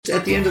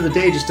At the end of the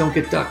day, just don't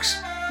get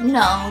ducks.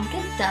 No,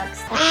 get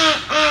ducks.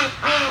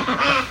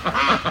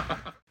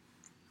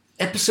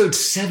 Episode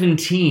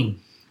 17.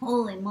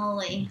 Holy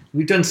moly.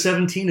 We've done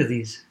 17 of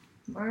these.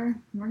 We're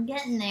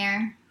getting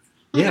there.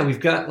 Yeah, we've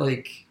got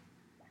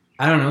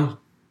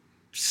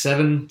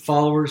 7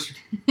 followers.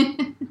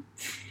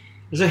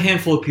 There's a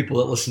handful of people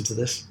that listen to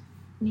this.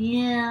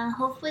 Yeah,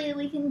 hopefully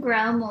we can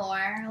grow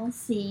more. We'll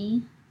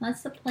see.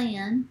 That's the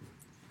plan.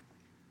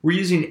 We're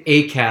using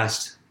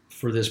Acast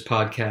for this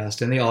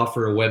podcast, and they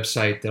offer a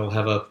website that'll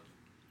have a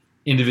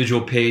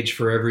individual page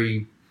for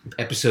every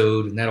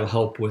episode, and that'll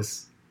help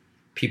with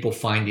people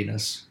finding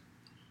us.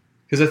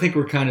 Because I think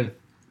we're kind of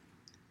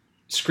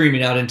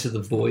screaming out into the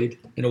void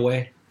in a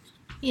way.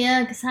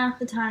 Yeah, because half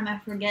the time I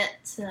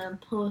forget to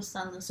post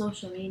on the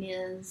social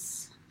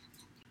medias.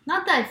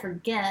 Not that I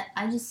forget,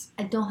 I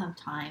don't have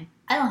time.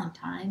 I don't have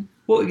time.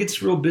 Well, it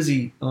gets real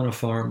busy on a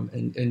farm,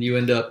 and you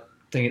end up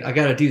thinking, I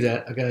gotta do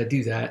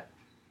that.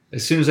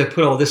 As soon as I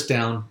put all this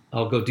down,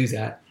 I'll go do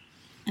that.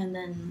 And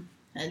then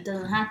it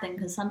doesn't happen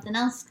because something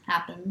else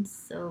happens.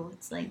 So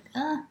it's like,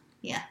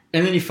 yeah.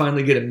 And then you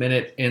finally get a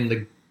minute and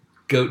the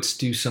goats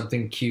do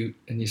something cute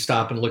and you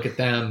stop and look at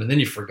them and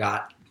then you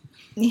forgot.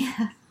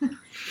 Yeah.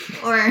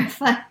 Or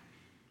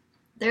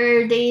there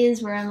are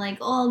days where I'm like,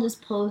 I'll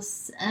just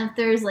post. And if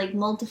there's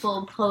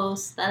multiple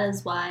posts, that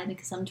is why,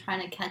 because I'm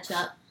trying to catch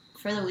up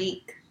for the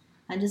week.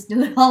 I just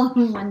do it all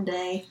in one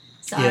day.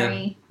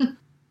 Sorry. Yeah.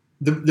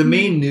 The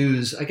main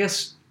news, I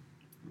guess,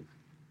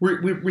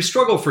 we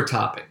struggle for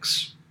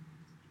topics.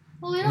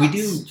 Well, we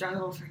don't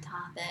struggle for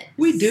topics.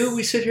 We do.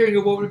 We sit here and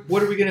go,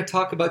 what are we going to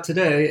talk about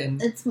today?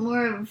 And it's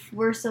more of,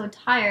 we're so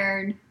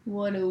tired,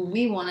 what do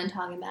we want to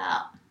talk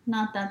about?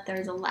 Not that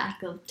there's a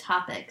lack of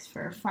topics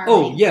for farming.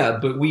 Oh, yeah,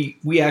 but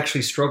we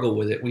actually struggle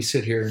with it. We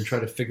sit here and try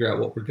to figure out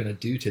what we're going to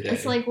do today.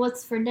 It's like,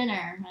 what's for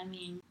dinner? I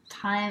mean,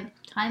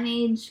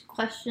 age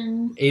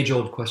question.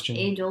 Age-old question.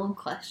 Age-old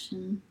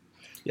question.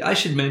 Yeah, I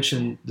should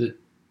mention that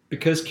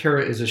because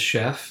Kara is a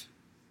chef,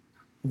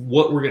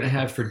 what we're going to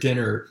have for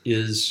dinner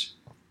is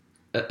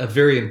a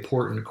very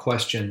important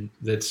question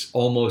that's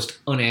almost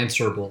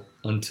unanswerable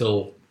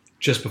until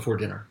just before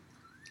dinner.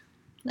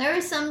 There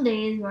are some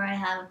days where I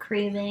have a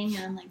craving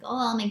and I'm like,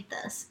 I'll make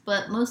this.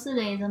 But most of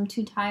the days I'm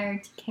too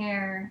tired to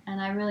care and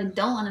I really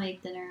don't want to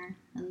make dinner.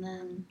 And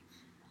then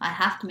I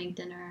have to make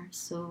dinner,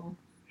 so...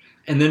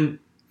 And then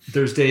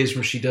there's days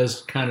where she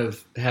does kind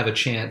of have a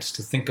chance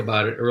to think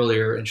about it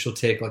earlier and she'll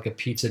take a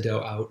pizza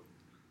dough out.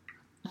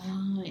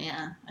 Oh,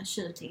 yeah. I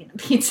should have taken a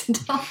pizza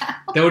dough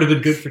out. That would have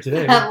been good for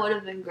today. That would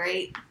have been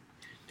great.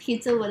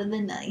 Pizza would have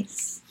been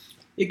nice.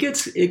 It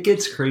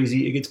gets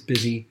crazy. It gets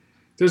busy.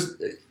 There's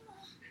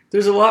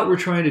a lot we're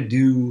trying to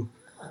do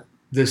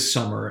this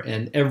summer,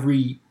 and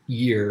every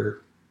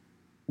year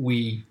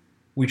we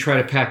try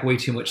to pack way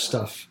too much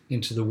stuff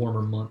into the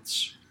warmer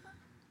months.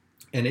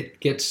 And it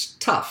gets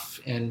tough,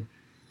 and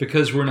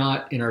because we're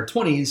not in our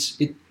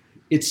 20s,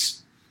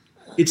 it's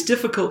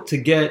difficult to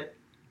get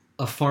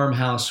a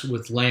farmhouse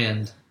with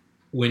land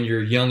when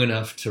you're young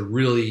enough to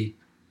really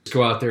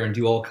go out there and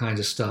do all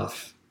kinds of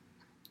stuff,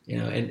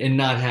 and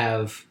not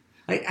have.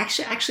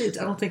 Actually,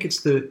 I don't think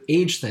it's the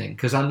age thing,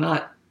 because I'm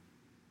not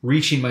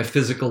reaching my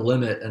physical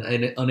limit and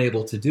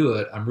unable to do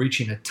it. I'm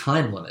reaching a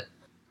time limit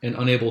and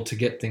unable to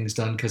get things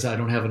done because I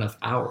don't have enough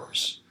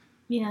hours.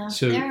 Yeah, if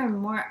there are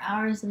more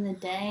hours in the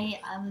day,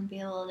 I would be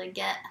able to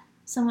get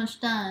so much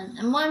done.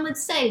 And one would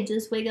say,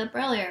 just wake up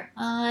earlier.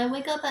 I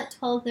wake up at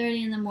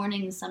 12:30 in the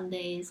morning some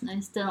days, and I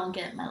still don't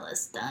get my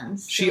list done.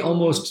 So. She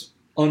almost,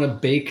 on a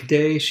bake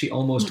day, she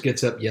almost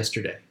gets up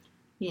yesterday.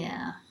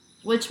 Yeah,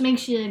 which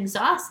makes you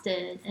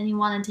exhausted, and you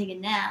want to take a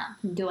nap.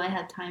 Do I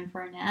have time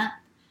for a nap?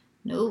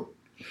 Nope.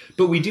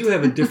 But we do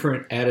have a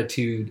different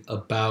attitude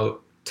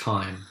about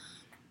time,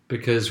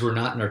 because we're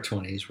not in our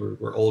 20s.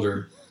 We're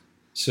older.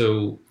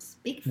 So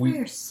speak for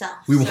yourself,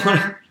 You're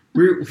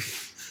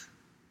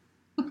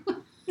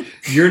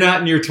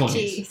not in your 20s.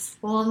 Jeez.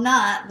 Well, I'm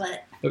not,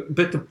 but...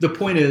 But the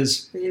point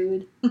is...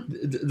 Rude.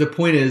 The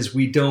point is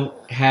we don't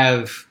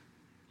have...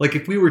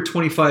 if we were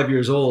 25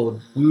 years old,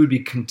 we would be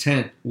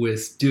content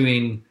with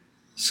doing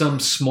some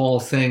small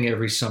thing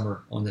every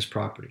summer on this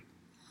property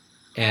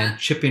and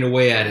chipping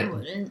away at it. I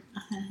wouldn't.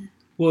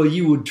 Well,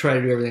 you would try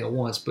to do everything at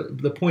once,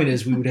 but the point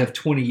is we would have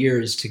 20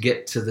 years to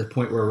get to the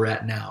point where we're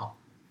at now.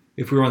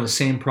 If we were on the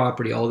same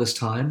property all this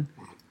time,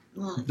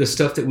 the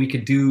stuff that we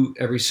could do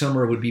every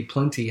summer would be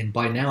plenty, and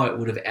by now it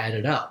would have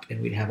added up, and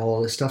we'd have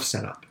all this stuff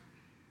set up.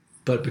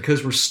 But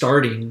because we're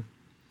starting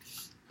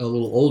a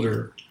little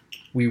older,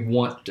 we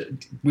want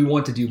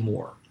to do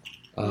more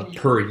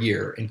per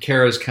year. And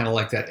Kara's kind of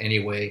like that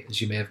anyway,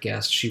 as you may have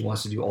guessed. She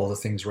wants to do all the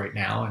things right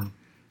now, and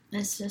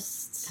it's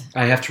just...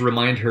 I have to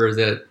remind her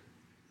that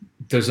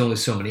there's only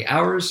so many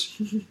hours,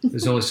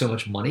 there's only so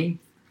much money.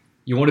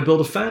 You want to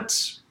build a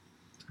fence?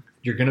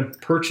 You're going to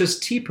purchase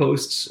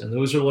T-posts, and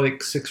those are $6 or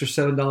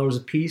 $7 a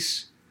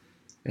piece,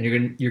 and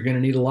you're going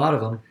to need a lot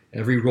of them.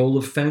 Every roll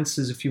of fence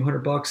is a few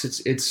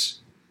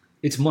 $100.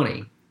 It's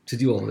money to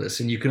do all of this,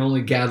 and you can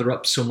only gather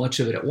up so much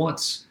of it at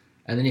once,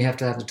 and then you have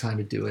to have the time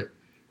to do it.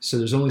 So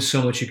there's only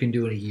so much you can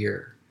do in a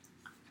year.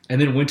 And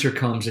then winter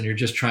comes and you're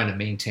just trying to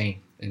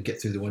maintain and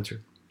get through the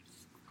winter.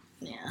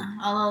 Yeah,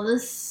 although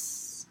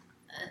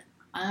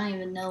I don't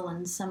even know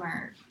when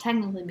summer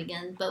technically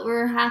begins, but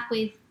we're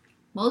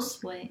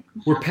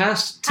We're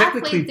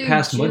technically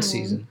past mud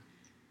season.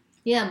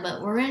 Yeah,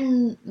 but we're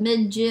in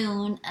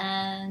mid-June,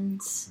 and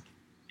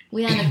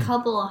we had a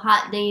couple of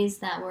hot days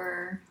that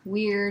were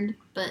weird,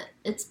 but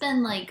it's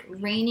been like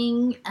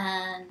raining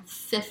and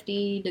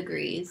 50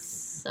 degrees.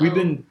 So. We've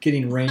been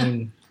getting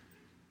rain.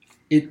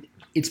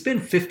 It's been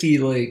 50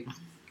 like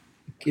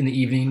in the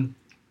evening,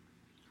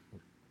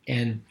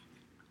 and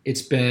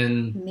it's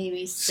been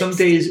maybe some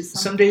days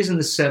in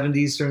the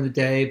 70s during the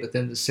day, but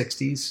then the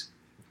 60s.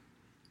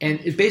 And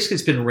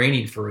it's been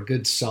raining for a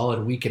good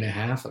solid week and a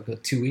half,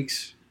 like 2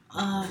 weeks.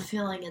 I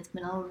feel like it's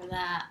been over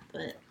that,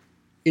 but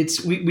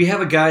we have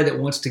a guy that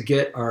wants to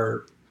get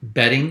our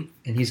bedding,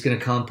 and he's going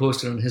to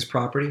compost it on his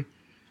property.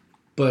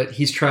 But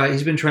he's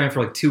been trying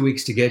for like 2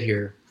 weeks to get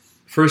here.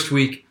 First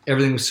week,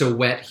 everything was so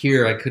wet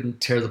here, I couldn't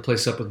tear the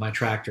place up with my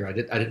tractor. I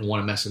didn't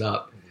want to mess it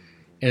up.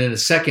 And then the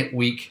second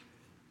week,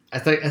 I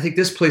think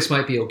this place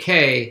might be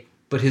okay,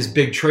 but his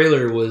big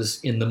trailer was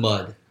in the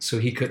mud, so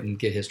he couldn't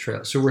get his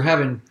trailer. So we're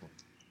having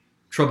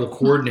trouble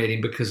coordinating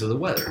because of the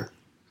weather.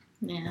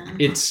 Yeah.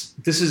 This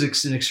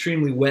is an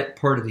extremely wet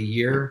part of the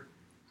year,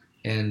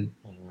 and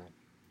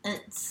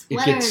it's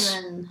wetter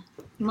than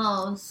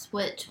most,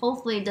 which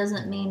hopefully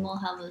doesn't mean we'll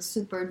have a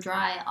super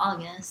dry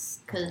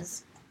August,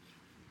 because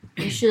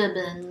we should have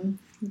been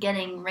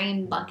getting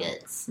rain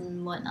buckets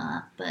and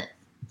whatnot, but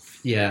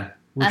yeah,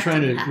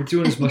 we're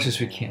doing as much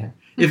as we can.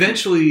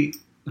 Eventually,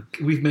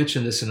 we've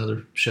mentioned this in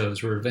other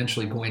shows, we're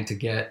eventually going to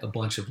get a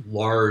bunch of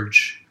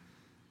large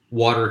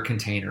water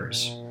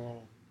containers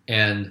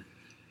and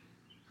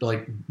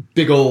like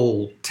big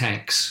old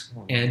tanks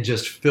and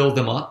just fill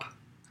them up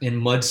in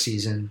mud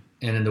season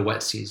and in the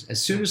wet season.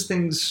 As soon as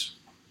things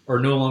are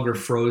no longer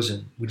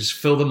frozen, we just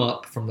fill them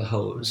up from the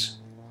hose,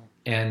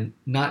 and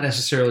not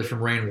necessarily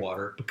from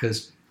rainwater,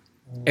 because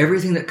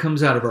everything that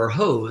comes out of our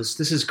hose,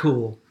 this is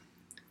cool,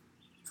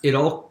 it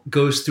all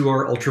goes through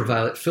our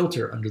ultraviolet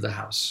filter under the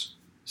house.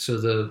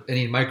 So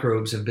any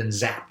microbes have been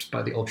zapped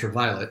by the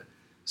ultraviolet.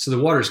 So the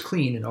water's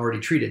clean and already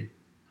treated.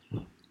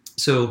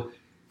 So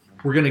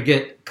we're going to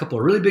get a couple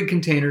of really big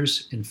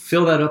containers and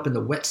fill that up in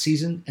the wet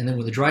season. And then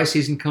when the dry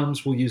season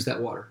comes, we'll use that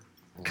water.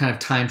 Kind of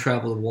time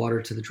travel the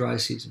water to the dry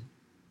season.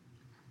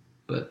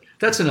 But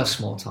that's enough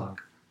small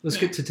talk. Let's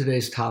get to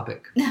today's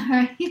topic. All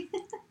right.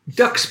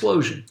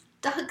 Ducksplosion.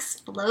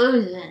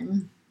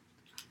 Ducksplosion.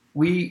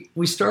 We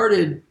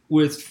started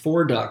with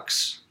 4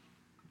 ducks,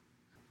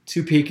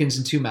 2 pecans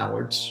and 2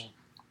 mallards.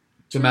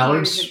 The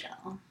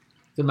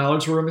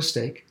mallards were a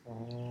mistake.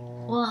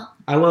 Well,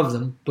 I love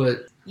them,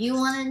 but you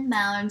wanted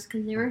mallards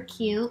because they were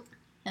cute,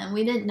 and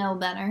we didn't know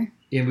better.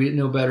 Yeah, we didn't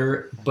know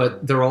better,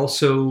 but they're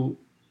also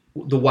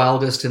the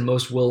wildest and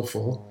most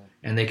willful,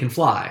 and they can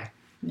fly.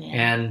 Yeah.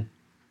 And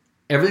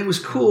everything was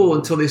cool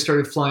until they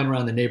started flying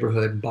around the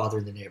neighborhood and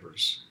bothering the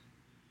neighbors.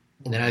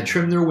 And then I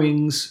trimmed their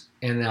wings,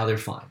 and now they're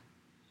fine.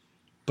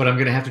 But I'm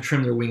going to have to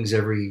trim their wings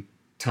every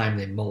time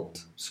they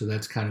molt, so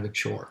that's kind of a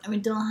chore. We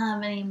don't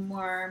have any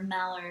more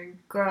mallard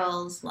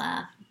girls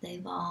left.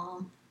 They've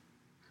all...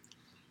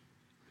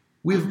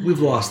 We've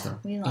lost them.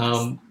 We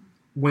lost them.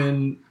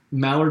 When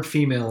mallard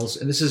females,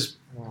 and this is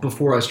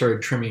before I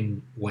started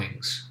trimming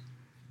wings,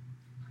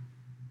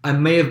 I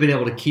may have been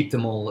able to keep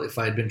them all if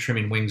I had been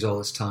trimming wings all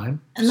this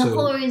time. And the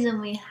whole reason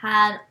we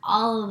had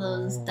all of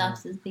those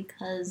ducks is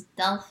because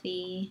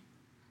Delphi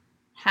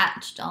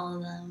hatched all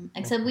of them.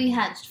 Except we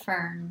hatched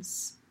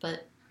Ferns,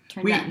 but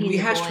turned out he's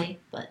a boy.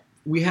 But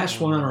we hatched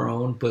one on our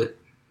own, but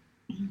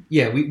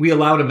yeah, we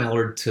allowed a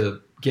mallard to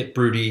get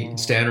broody and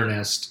stay on her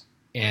nest.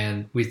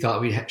 And we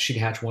thought she'd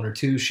hatch 1 or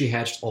 2. She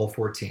hatched all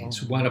 14.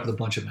 So we wound up with a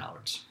bunch of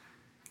mallards.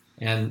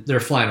 And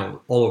they're flying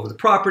all over the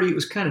property. It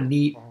was kind of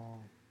neat.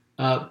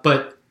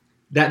 But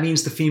that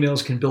means the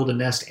females can build a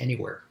nest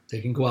anywhere.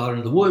 They can go out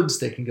into the woods.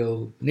 They can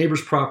go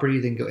neighbor's property.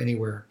 They can go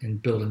anywhere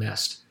and build a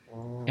nest.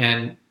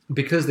 And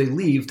because they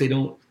leave, they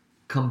don't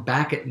come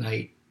back at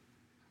night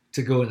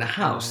to go in the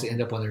house. They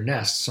end up on their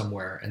nest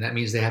somewhere. And that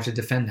means they have to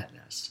defend that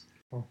nest.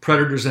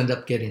 Predators end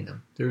up getting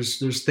them.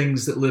 There's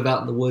things that live out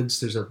in the woods.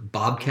 There's a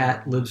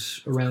bobcat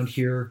lives around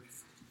here,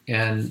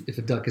 and if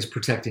a duck is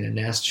protecting a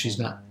nest, she's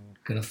not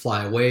going to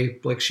fly away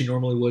like she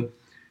normally would.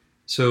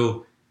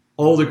 So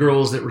all the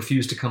girls that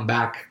refused to come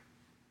back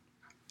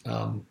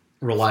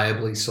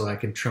reliably so I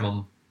could trim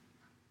them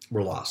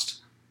were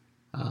lost.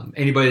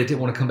 Anybody that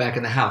didn't want to come back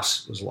in the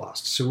house was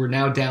lost. So we're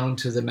now down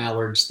to the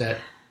mallards that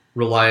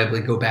reliably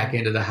go back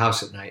into the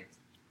house at night.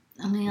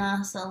 And we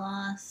also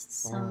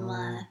lost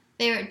some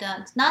favorite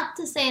ducks. Not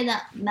to say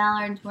that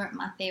mallards weren't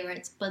my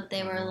favorites, but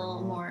they were a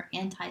little more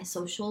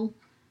antisocial.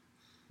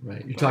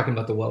 Right. You're talking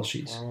about the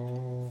Welshies.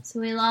 So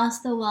we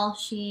lost the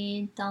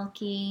Welshie,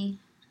 Dulky,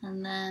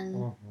 and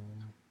then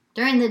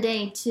during the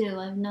day too.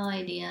 I have no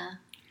idea.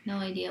 No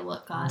idea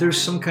what got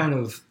There's some kind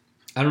of,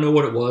 I don't know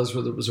what it was,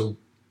 whether it was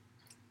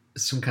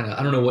some kind of,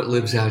 I don't know what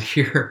lives out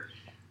here,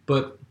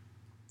 but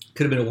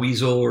Could have been a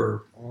weasel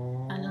or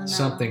I don't know.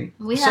 something.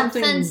 We had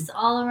fence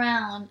all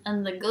around,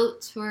 and the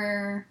goats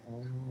were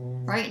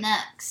right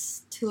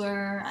next to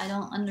her. I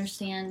don't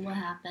understand what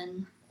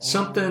happened.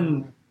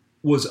 Something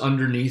was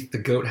underneath the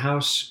goat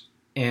house,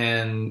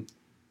 and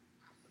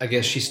I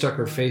guess she stuck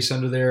her face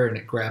under there, and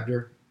it grabbed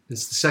her.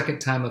 It's the second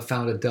time I've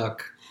found a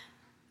duck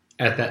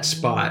at that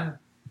spot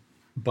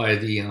by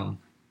the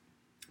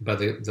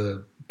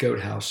goat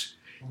house.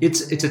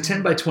 It's a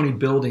 10 by 20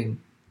 building,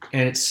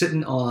 and it's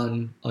sitting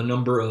on a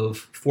number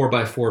of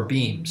 4x4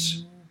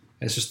 beams.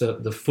 It's just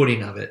the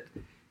footing of it.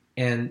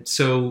 And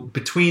so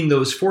between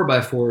those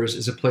 4x4s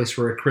is a place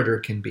where a critter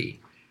can be.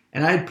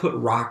 And I'd put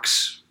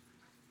rocks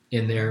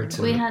in there.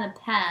 We had a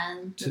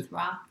pad with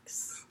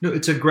rocks. No,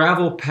 it's a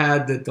gravel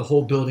pad that the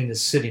whole building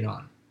is sitting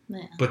on.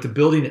 Yeah. But the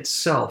building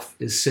itself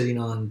is sitting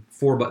on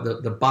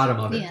the bottom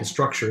of it. Yeah. The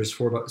structure is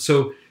 4x.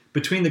 So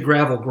between the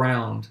gravel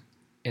ground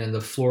and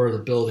the floor of the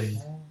building,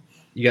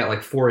 you got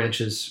like 4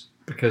 inches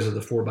because of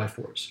the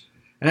 4x4s.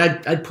 And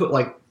I'd put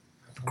like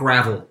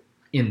gravel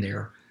in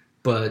there,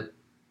 but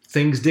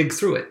things dig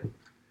through it.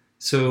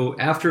 So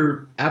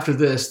after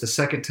this, the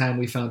second time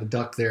we found a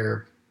duck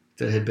there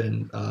that had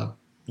been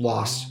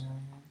lost,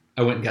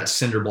 I went and got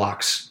cinder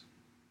blocks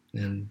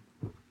and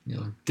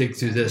dig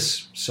through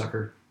this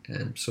sucker.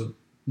 And so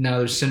now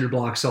there's cinder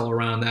blocks all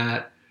around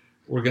that.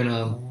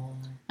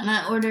 And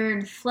I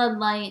ordered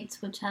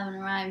floodlights, which haven't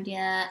arrived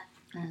yet.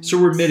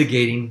 So we're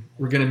mitigating.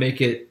 We're going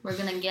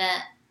to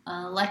get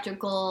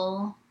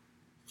electrical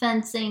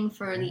fencing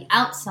for the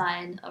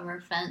outside of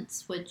our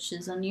fence, which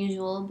is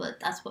unusual, but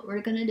that's what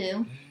we're going to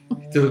do.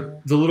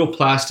 The little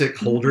plastic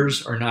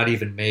holders are not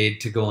even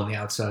made to go on the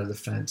outside of the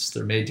fence.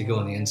 They're made to go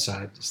on the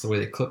inside. It's the way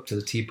they clip to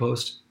the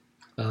T-post.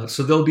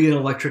 So there'll be an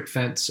electric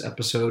fence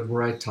episode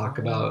where I talk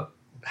about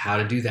how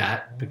to do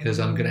that, because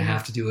I'm going to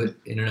have to do it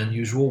in an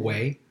unusual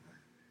way.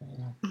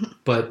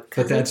 But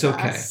that's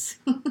okay.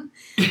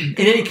 In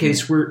any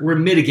case, we're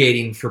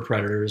mitigating for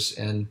predators,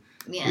 and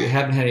we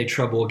haven't had any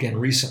trouble again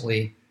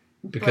recently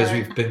because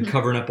we've been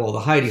covering up all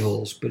the hidey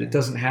holes. But it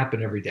doesn't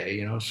happen every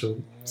day,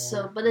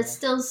 But it's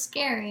still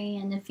scary,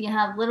 and if you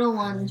have little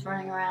ones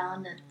running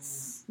around,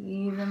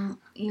 you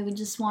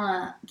just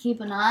want to keep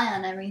an eye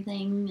on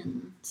everything,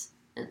 and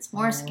it's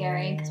more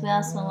scary because we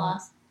also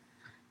lost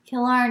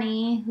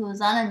Killarney, who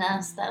was on a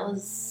nest. That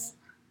was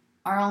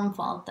our own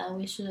fault, though.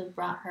 We should have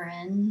brought her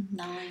in.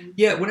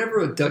 Yeah, whenever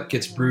a duck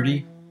gets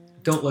broody,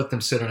 don't let them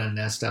sit on a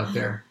nest out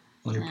there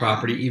on your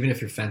property, even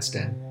if you're fenced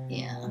in.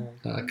 Yeah.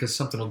 Because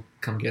something will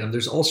come get them.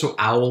 There's also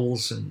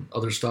owls and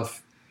other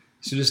stuff,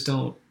 so just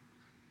don't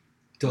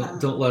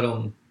let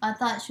them. I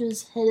thought she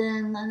was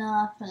hidden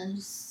enough, and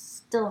it's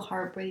still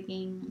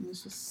heartbreaking.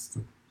 It's just.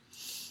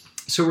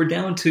 So we're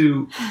down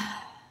to.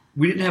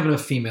 We didn't have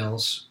enough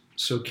females,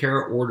 so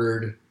Kara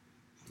ordered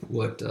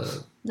what.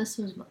 This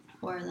was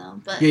before though,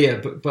 but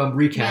but I'm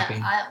recapping.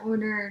 Yeah, I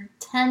ordered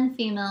 10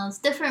 females,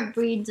 different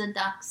breeds of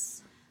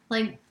ducks.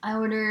 Like I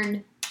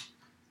ordered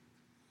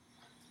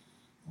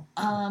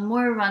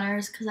more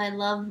runners because I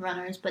love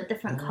runners, but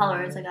different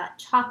colors. I got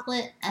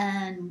chocolate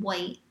and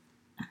white,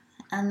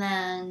 and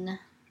then.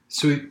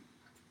 So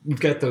we've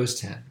got those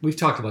 10. We've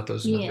talked about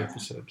those in other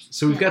episodes.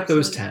 So we've got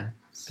those 10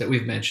 that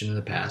we've mentioned in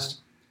the past.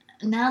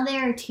 Now they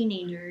are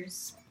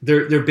teenagers.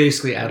 They're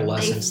basically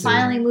adolescents. They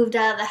finally moved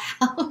out of the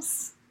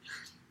house.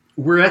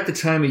 We're at the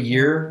time of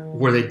year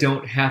where they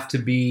don't have to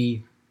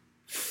be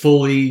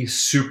fully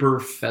super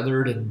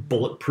feathered and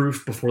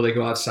bulletproof before they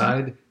go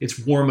outside. It's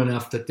warm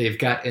enough that they've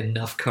got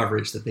enough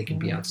coverage that they can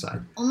be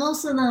outside. Well,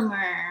 most of them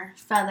are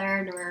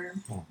feathered, or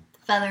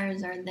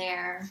feathers are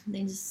there.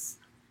 They just,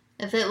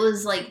 if it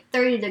was like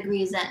 30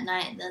 degrees at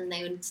night, then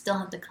they would still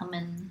have to come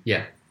in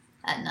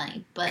at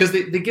night. Because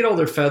they get all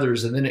their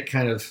feathers, and then it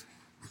kind of...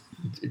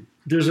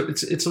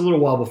 It's a little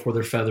while before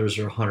their feathers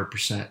are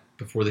 100%,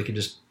 before they can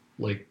just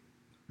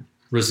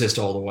resist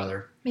all the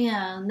weather.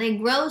 Yeah, they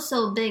grow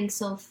so big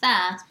so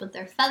fast, but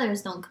their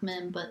feathers don't come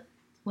in. But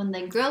when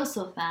they grow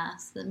so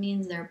fast, that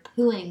means they're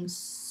pooing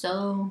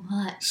so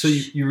much. So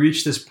you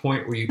reach this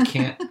point where you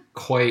can't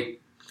quite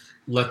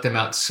let them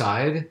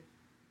outside,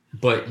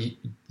 but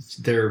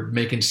they're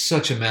making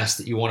such a mess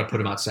that you want to put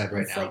them outside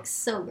right now. It's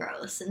so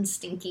gross and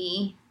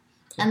stinky.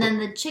 And then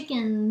the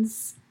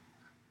chickens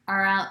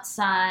are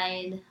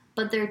outside,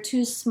 but they're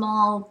too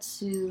small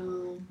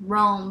to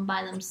roam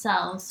by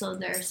themselves, so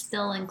they're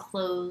still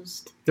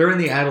enclosed. They're in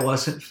the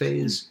adolescent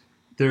phase.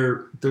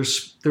 They're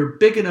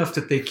big enough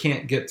that they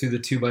can't get through the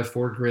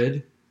 2x4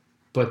 grid,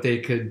 but they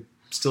could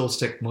still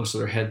stick most of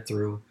their head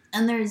through.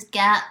 And there's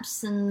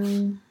gaps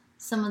in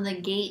some of the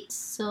gates,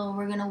 so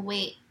we're gonna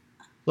wait.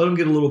 Let them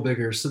get a little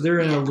bigger. So they're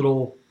in a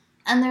little.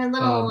 And they're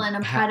little, and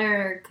a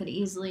predator could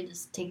easily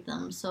just take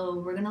them. So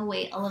we're gonna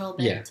wait a little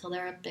bit until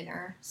they're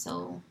bigger.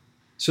 So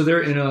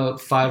they're in a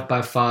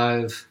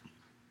 5x5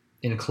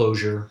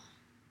 enclosure,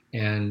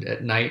 and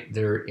at night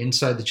they're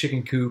inside the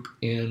chicken coop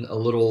in a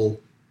little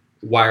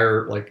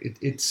wire,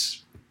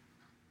 it's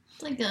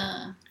like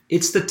a...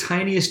 It's the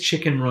tiniest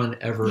chicken run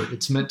ever.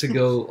 It's meant to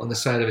go on the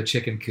side of a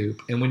chicken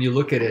coop. And when you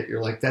look at it,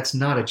 you're like, that's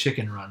not a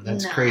chicken run.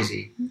 That's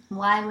crazy.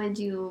 Why would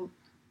you...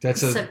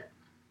 That's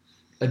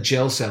a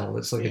jail cell.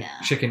 That's like a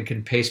chicken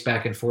can pace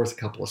back and forth a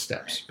couple of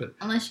steps. But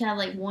unless you have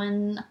like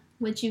one,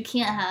 which you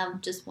can't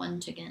have just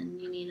one chicken.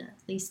 You need at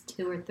least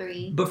 2 or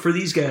 3. But for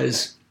these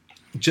guys,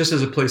 just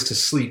as a place to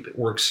sleep, it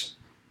works.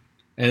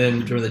 And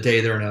then during the day,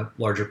 they're in a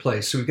larger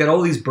place. So we've got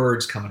all these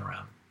birds coming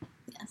around.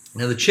 Yes.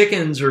 Now the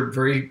chickens are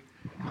very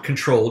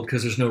controlled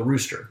because there's no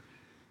rooster.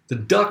 The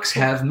ducks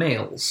have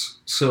males.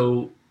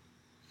 So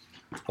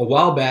a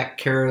while back,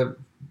 Kara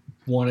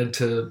wanted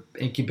to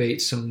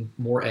incubate some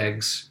more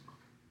eggs,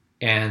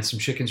 and some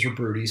chickens were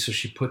broody, so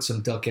she put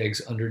some duck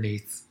eggs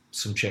underneath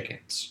some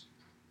chickens.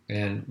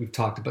 And we've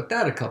talked about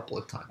that a couple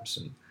of times,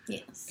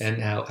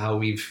 and how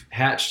we've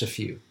hatched a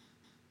few.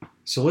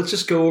 So let's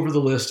just go over the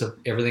list of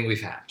everything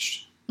we've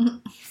hatched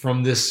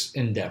from this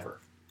endeavor.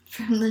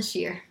 From this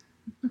year.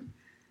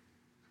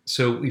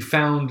 So we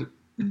found...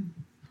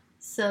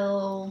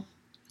 So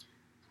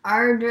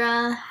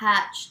Ardra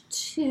hatched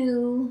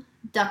 2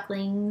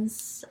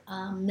 ducklings,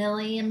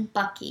 Millie and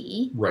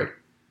Bucky. Right.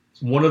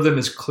 One of them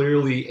is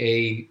clearly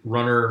a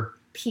runner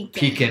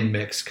pekin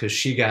mix because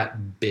she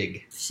got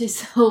big.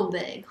 She's so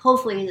big.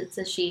 Hopefully it's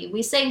a she.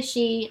 We say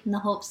she in the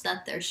hopes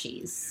that they're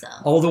she's. So.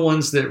 All the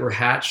ones that were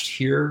hatched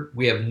here,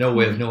 we have no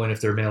way of knowing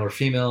if they're male or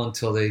female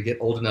until they get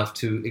old enough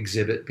to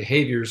exhibit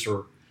behaviors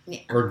or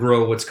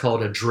grow what's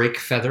called a drake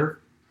feather,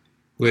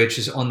 which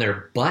is on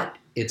their butt.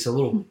 It's a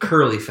little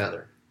curly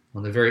feather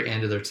on the very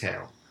end of their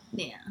tail.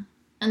 Yeah.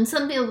 And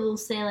some people will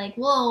say, like,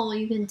 well,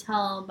 you can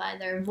tell by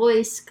their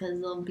voice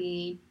because they'll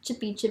be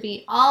chippy,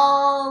 chippy.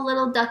 All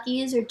little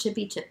duckies are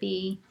chippy,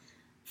 chippy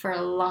for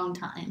a long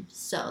time.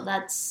 So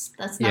that's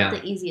not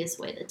the easiest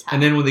way to tell.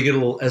 And then when they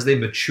get as they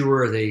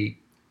mature, they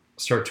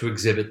start to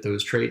exhibit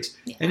those traits.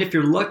 Yeah. And if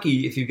you're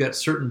lucky, if you've got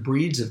certain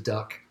breeds of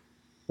duck,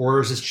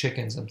 or is this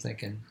chickens, I'm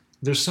thinking.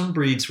 There's some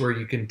breeds where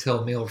you can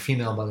tell male or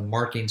female by the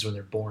markings when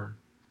they're born.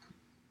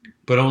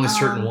 But only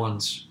certain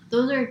ones.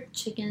 Those are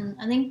chicken.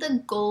 I think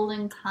the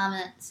golden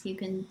comets, you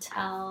can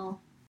tell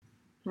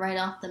right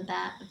off the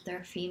bat if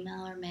they're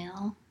female or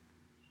male.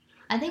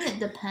 I think it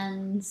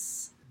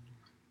depends,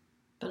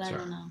 but I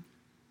don't know.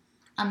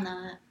 I'm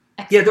not an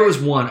expert. Yeah, there was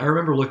one. I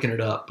remember looking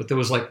it up, but there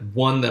was like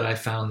one that I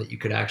found that you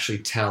could actually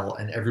tell,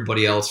 and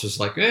everybody else was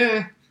like,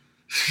 eh. I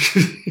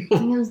think it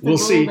was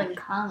the golden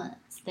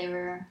comets. They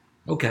were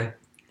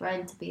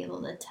bred to be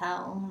able to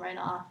tell right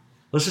off.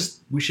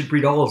 We should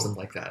breed all of them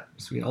like that,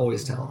 so we can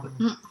always tell.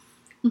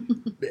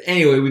 But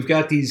anyway, we've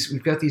got these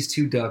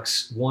 2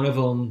 ducks. One of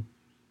them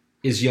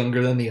is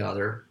younger than the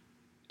other,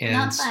 and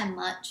not by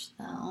much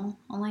though,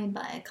 only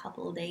by a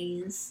couple of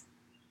days.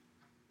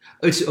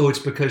 It's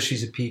because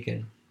she's a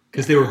pekin.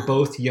 Because they were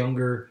both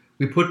younger.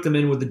 We put them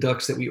in with the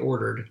ducks that we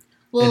ordered,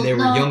 and they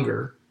were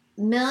younger.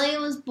 Millie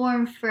was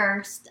born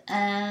first,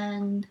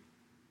 and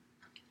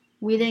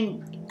we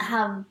didn't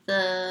have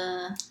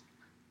the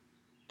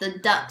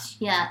ducks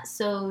yet,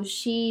 so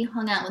she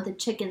hung out with the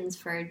chickens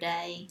for a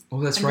day. Oh,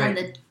 that's right. And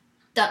then the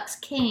ducks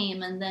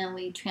came, and then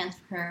we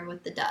transferred her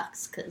with the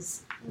ducks,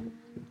 because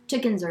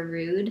chickens are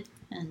rude,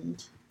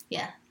 and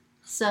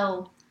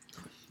so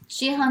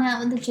she hung out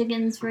with the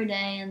chickens for a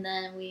day, and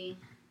then we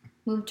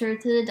moved her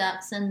to the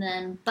ducks, and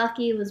then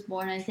Bucky was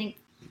born, I think,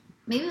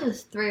 maybe it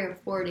was 3 or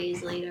 4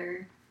 days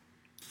later.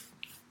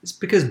 It's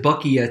because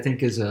Bucky, I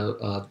think, is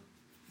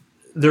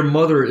their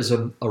mother is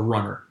a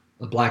runner,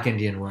 a black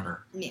Indian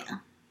runner. Yeah.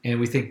 And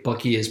we think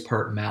Bucky is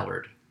part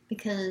mallard.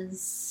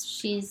 Because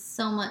she's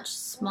so much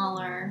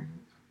smaller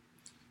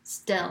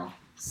still,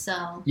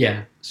 so...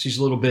 Yeah, she's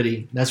a little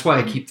bitty. That's why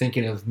I keep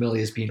thinking of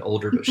Millie as being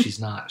older, but she's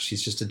not.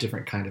 She's just a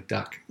different kind of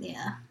duck.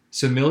 Yeah.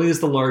 So Millie is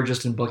the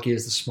largest and Bucky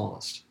is the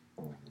smallest.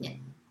 Yeah.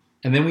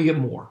 And then we get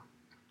more.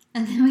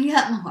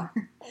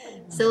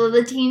 So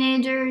the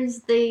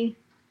teenagers, they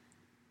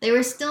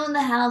were still in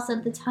the house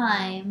at the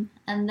time,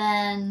 and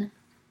then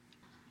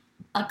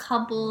a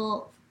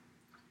couple...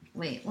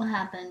 Wait, what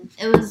happened?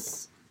 It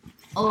was,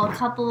 a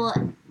couple,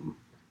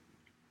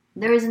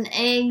 there was an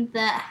egg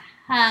that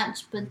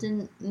hatched but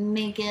didn't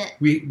make it.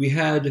 We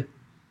had...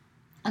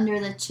 Under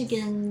the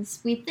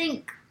chickens. We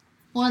think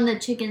one of the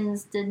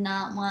chickens did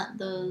not want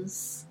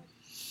those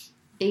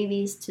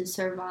babies to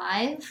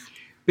survive.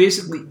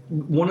 Basically,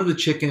 one of the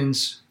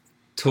chickens,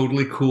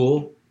 totally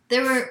cool,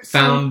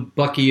 found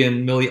Bucky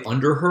and Millie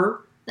under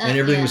her, and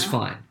everything was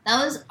fine.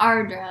 That was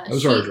Ardra.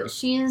 Ardra.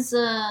 She's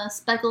a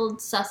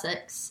speckled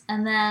Sussex.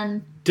 And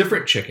then...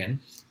 Different chicken.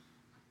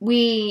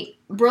 We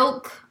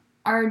broke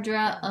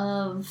Ardra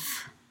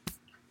of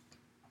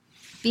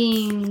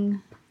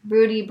being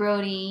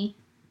broody.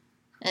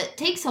 It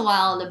takes a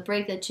while to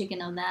break a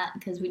chicken of that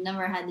because we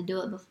never had to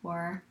do it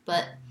before.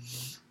 But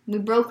we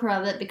broke her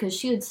of it because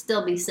she would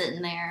still be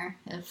sitting there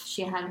if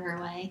she had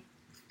her way.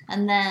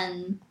 And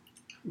then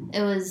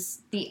it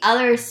was the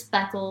other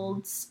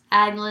speckleds,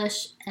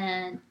 Aglish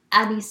and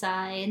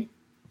Abbeyside,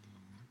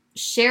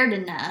 shared a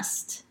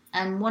nest,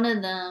 and one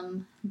of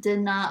them did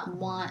not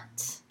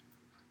want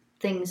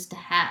things to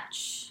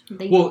hatch.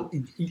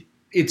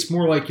 it's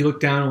more like you look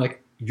down and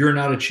like, you're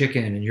not a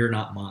chicken and you're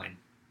not mine.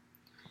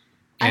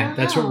 And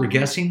that's what we're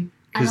guessing.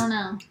 I don't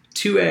know.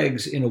 2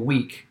 eggs in a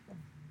week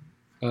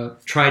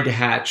tried to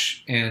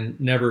hatch and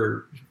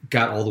never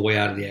got all the way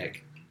out of the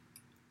egg.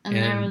 And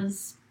there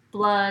was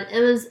blood. It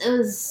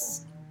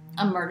was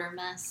a murder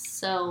mess.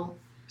 So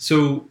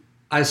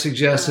I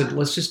suggested,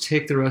 let's just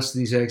take the rest of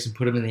these eggs and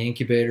put them in the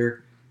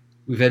incubator.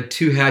 We've had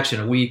 2 hatch in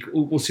a week.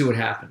 We'll see what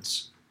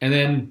happens. And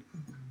then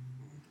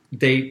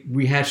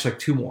we hatched like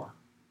 2 more.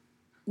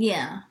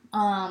 Yeah.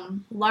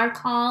 Lark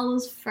Hall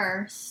was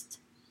first.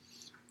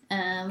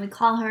 And we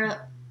call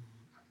her...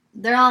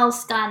 They're all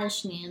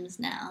Scottish names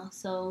now.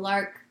 So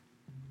Lark,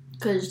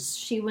 because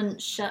she wouldn't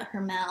shut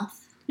her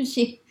mouth.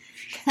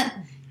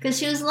 Because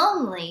she was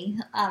lonely,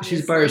 obviously.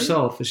 She's by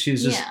herself. She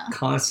was just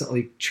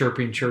constantly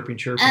chirping.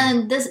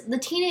 And the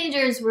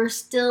teenagers were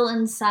still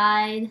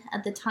inside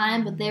at the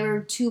time, but they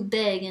were too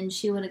big and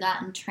she would have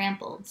gotten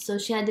trampled. So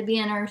she had to be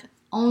in her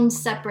own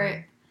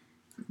separate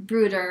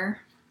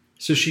brooder.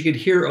 So she could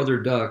hear other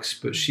ducks,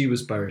 but she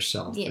was by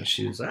herself. Yeah. And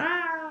she was,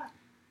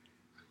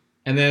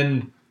 And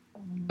then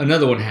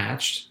another one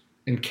hatched.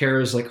 And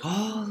Kara's like,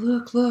 oh,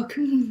 look.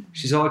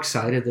 She's all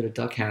excited that a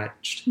duck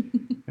hatched.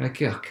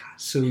 Like, oh, God.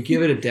 So we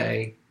give it a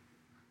day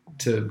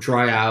to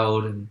dry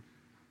out and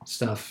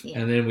stuff. Yeah.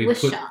 And then we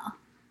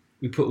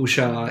put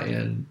Usha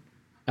in.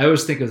 I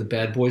always think of the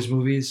Bad Boys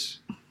movies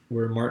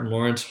where Martin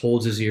Lawrence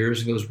holds his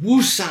ears and goes,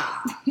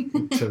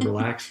 Woosah! to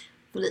relax.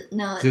 But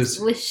it's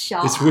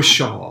Wishaw. It's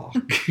Wishaw.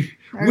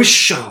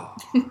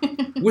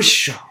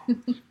 Wishaw.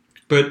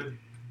 But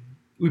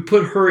we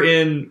put her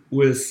in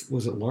with,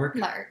 was it Lark?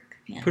 Lark.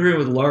 Yeah. Put her in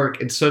with Lark,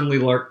 and suddenly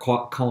Lark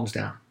calms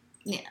down.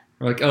 Yeah.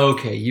 We're like, oh,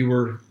 okay, you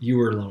were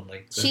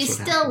lonely. That's She's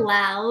still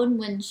loud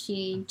when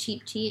she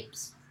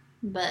cheeps,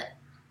 but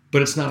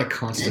it's not a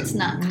constant. It's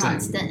not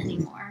constant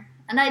anymore.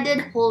 And I did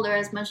hold her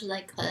as much as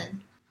I could.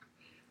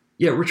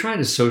 Yeah, we're trying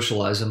to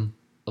socialize them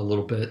a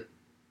little bit.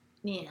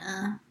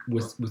 Yeah.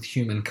 With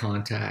human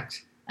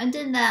contact. I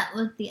did that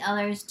with the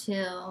others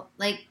too.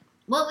 Like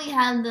what we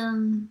had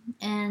them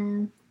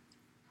in.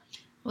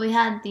 We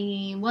had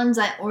the ones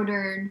I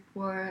ordered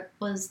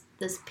was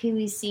this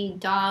PVC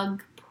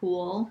dog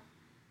pool.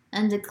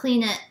 And to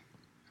clean it,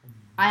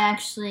 I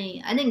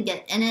didn't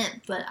get in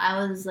it, but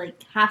I was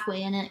like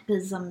halfway in it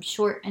because I'm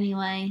short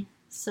anyway.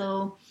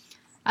 So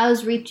I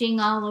was reaching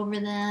all over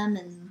them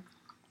and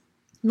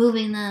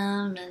moving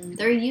them, and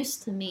they're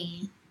used to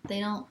me.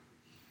 They're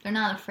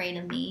not afraid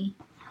of me.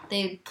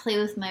 They play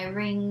with my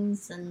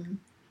rings and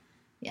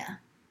yeah.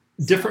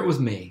 Different with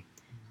me.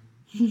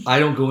 I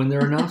don't go in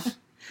there enough.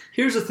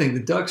 Here's the thing: the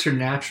ducks are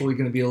naturally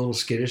going to be a little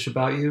skittish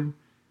about you,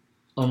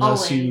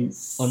 unless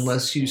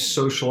you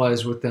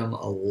socialize with them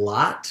a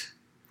lot.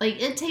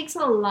 Like it takes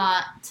a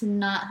lot to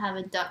not have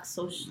a duck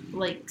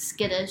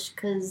skittish,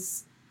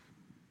 because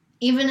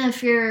even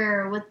if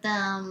you're with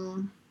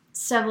them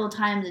several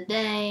times a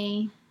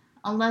day,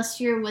 unless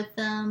you're with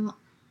them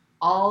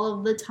all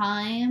of the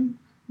time,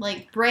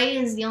 like Bray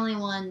is the only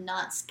one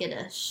not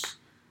skittish,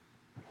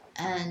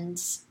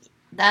 and.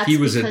 That's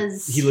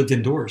because he lived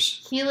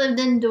indoors. He lived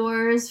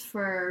indoors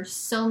for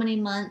so many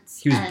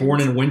months. He was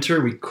born in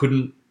winter.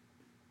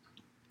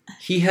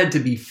 He had to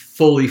be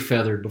fully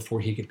feathered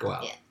before he could go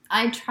out. Yeah,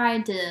 I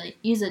tried to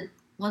use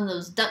one of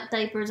those duck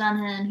diapers on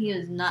him. He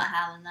was not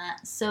having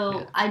that.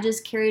 So I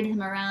just carried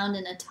him around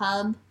in a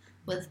tub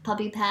with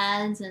puppy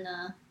pads and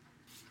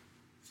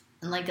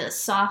like a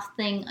soft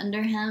thing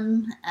under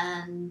him,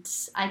 and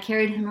I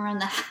carried him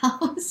around the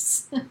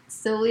house.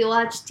 So we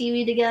watched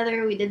TV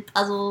together. We did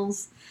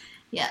puzzles.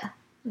 Yeah,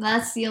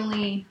 that's the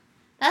only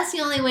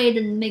way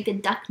to make a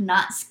duck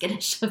not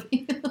skittish of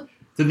you.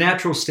 The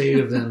natural state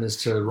of them is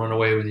to run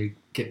away when you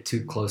get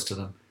too close to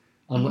them.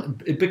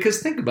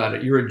 Because think about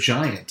it, you're a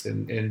giant,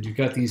 and you've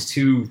got these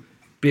 2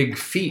 big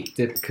feet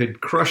that could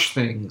crush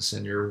things,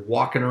 and you're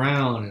walking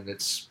around, and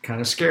it's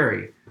kind of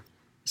scary.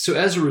 So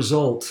as a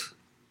result,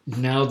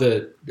 now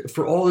that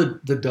for all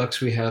the ducks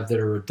we have that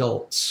are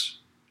adults,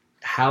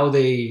 how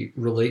they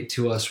relate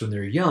to us when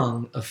they're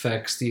young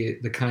affects the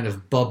kind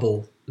of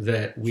bubble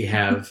that we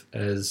have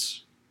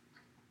as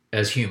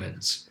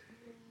humans.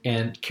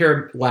 And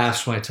Kara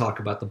laughs when I talk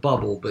about the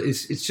bubble, but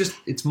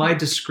it's my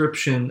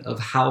description of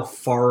how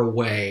far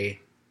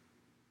away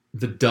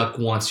the duck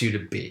wants you to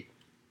be.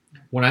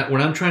 When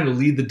I'm trying to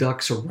lead the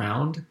ducks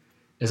around,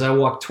 as I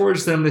walk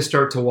towards them, they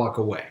start to walk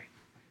away.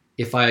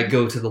 If I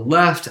go to the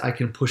left, I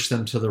can push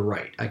them to the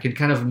right. I can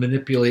kind of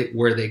manipulate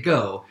where they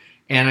go,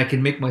 and I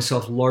can make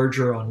myself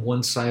larger on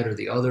one side or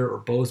the other or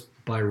both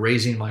by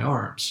raising my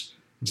arms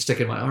and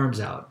sticking my arms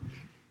out.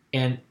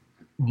 And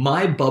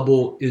my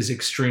bubble is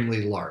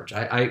extremely large.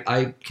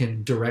 I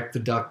can direct the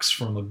ducks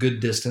from a good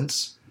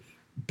distance,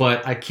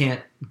 but I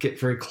can't get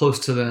very close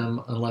to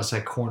them unless I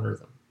corner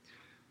them.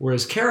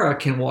 Whereas Kara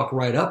can walk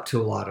right up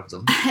to a lot of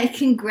them. I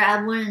can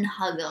grab one and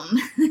hug them.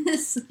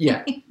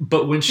 Yeah,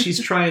 but when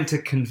she's trying to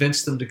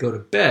convince them to go to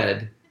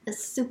bed,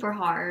 it's super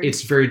hard.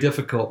 It's very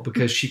difficult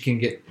because she can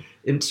get...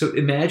 And so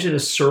imagine a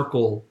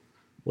circle,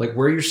 like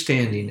where you're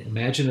standing,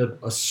 imagine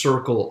a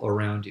circle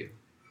around you.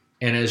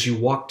 And as you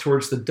walk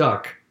towards the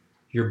duck,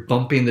 you're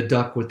bumping the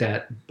duck with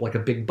that, like a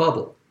big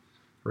bubble,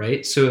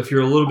 right? So if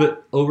you're a little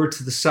bit over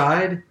to the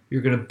side,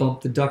 you're going to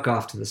bump the duck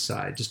off to the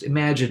side. Just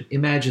imagine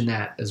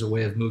that as a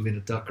way of moving a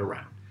duck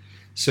around.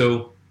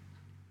 So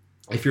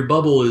if your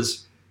bubble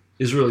is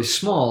really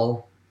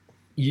small,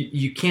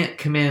 you can't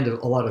command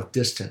a lot of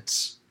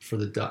distance for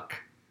the duck.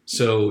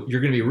 So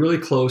you're going to be really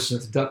close, and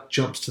if the duck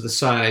jumps to the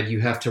side, you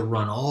have to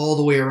run all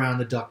the way around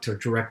the duck to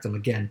direct them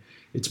again.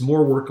 It's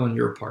more work on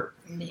your part.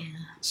 Yeah.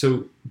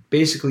 So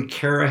basically,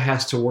 Kara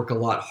has to work a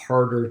lot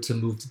harder to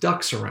move the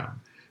ducks around.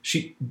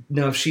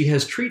 Now, if she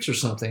has treats or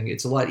something,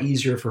 it's a lot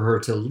easier for her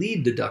to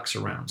lead the ducks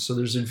around. So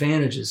there's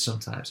advantages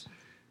sometimes.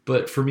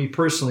 But for me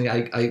personally,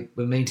 I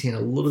maintain a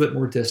little bit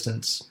more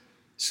distance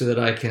so that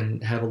I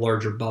can have a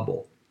larger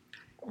bubble.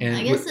 And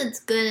I guess it's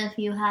good if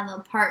you have a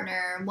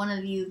partner, one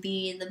of you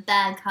be the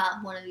bad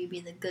cop, one of you be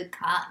the good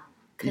cop.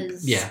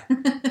 Yeah.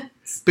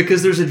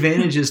 Because there's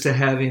advantages to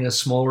having a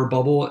smaller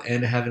bubble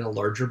and having a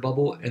larger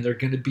bubble, and they're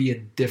going to be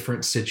in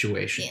different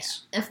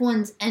situations. Yeah. If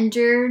one's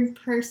injured,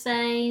 per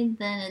se,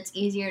 then it's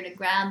easier to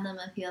grab them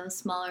if you have a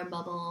smaller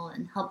bubble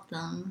and help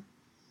them.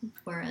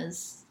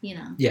 Whereas,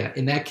 Yeah,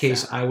 in that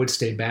case, I would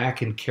stay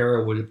back and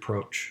Kara would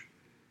approach.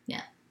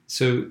 Yeah.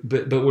 So,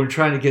 but we're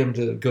trying to get them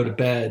to go to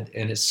bed,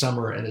 and it's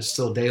summer, and it's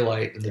still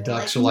daylight, and the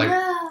ducks are like,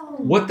 no!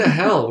 What the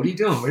hell? What are you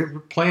doing? We're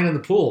playing in the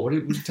pool. What are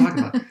you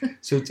talking about?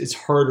 So it's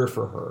harder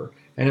for her.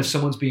 And if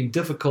someone's being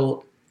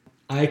difficult,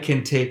 I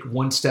can take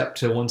one step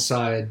to one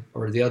side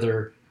or the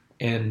other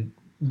and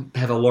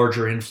have a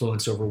larger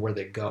influence over where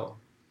they go.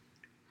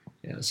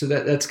 Yeah, so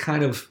it's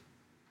kind of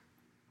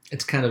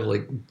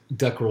like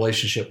duck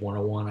relationship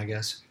 101, I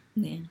guess.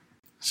 Yeah.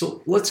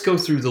 So let's go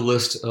through the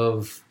list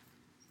of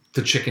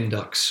the chicken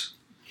ducks,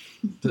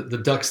 the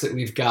ducks that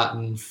we've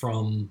gotten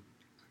from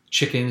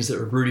chickens that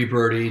were broody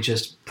birdie,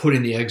 just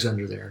putting the eggs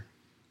under there.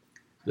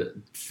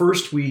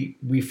 First,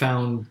 we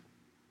found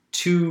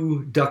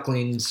 2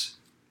 ducklings,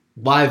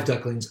 live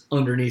ducklings,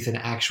 underneath an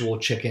actual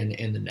chicken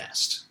in the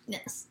nest.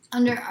 Yes,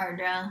 under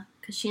Ardra,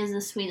 because she is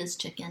the sweetest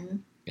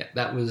chicken. Yeah,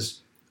 that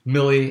was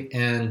Millie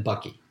and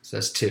Bucky. So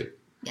that's 2.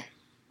 Yeah.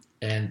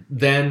 And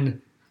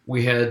then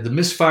we had the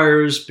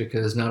misfires,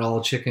 because not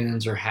all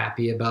chickens are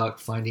happy about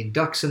finding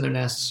ducks in their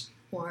nests.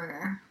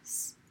 Or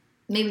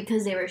maybe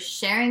because they were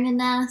sharing a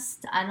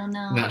nest. I don't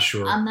know. Not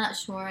sure. I'm not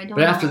sure. I don't know.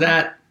 But after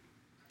that,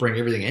 bring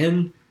everything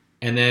in,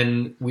 and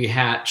then we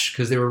hatch,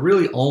 because they were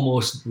really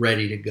almost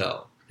ready to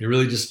go.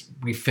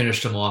 We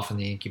finished them off in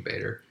the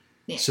incubator.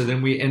 Yeah. So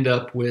then we end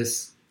up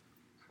with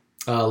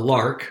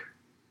Lark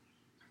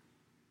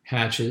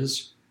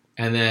hatches,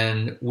 and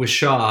then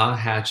Wishaw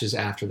hatches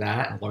after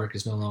that, and Lark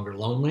is no longer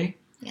lonely.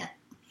 Yeah.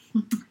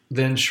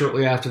 Then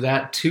shortly after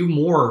that, 2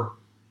 more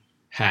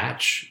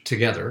hatch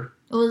together.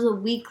 It was a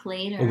week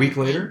later. A week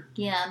later?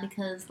 Yeah,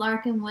 because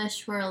Lark and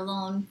Wish were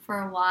alone for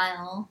a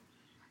while,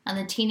 and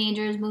the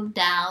teenagers moved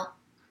out,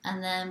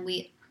 and then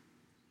we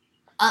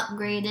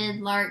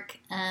upgraded Lark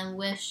and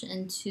Wish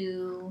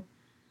into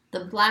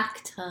the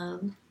black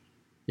tub.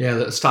 Yeah,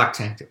 the stock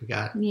tank that we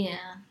got. Yeah,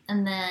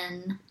 and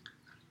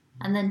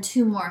then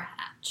 2 more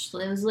hatched.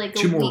 It was like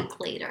a week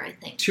later, I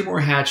think. 2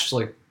 more hatched,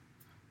 like,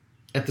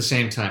 at the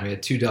same time. We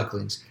had 2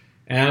 ducklings.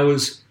 And I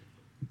was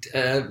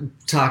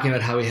talking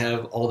about how we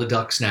have all the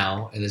ducks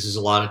now, and this is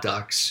a lot of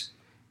ducks.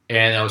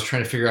 And I was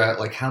trying to figure out,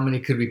 like, how many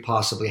could we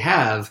possibly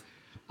have?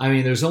 I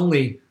mean, there's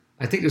only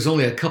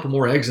a couple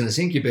more eggs in this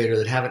incubator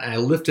that haven't. And I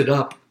lifted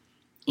up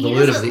the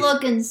lid of the. He doesn't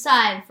look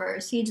inside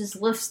first. He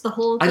just lifts the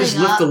whole thing up. I just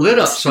lift the lid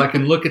up so I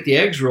can look at the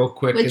eggs real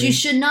quick. Which you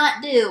should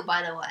not do,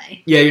 by the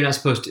way. Yeah, you're not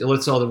supposed to. It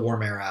lets all the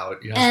warm air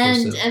out. You're not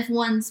supposed to. If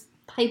one's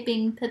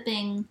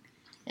pipping,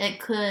 it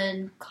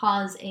could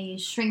cause a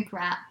shrink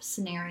wrap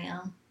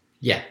scenario.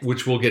 Yeah,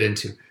 which we'll get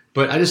into.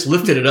 But I just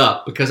lifted it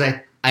up because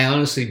I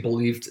honestly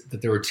believed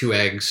that there were 2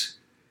 eggs,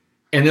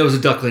 and there was a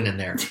duckling in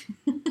there.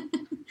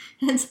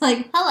 It's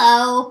like,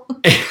 hello.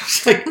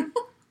 It's like,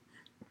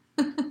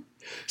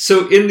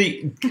 so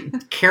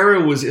Kara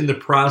was in the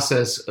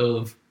process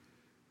of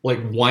like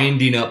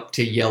winding up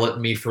to yell at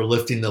me for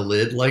lifting the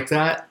lid like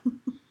that,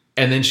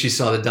 and then she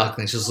saw the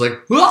duckling. She was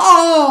like,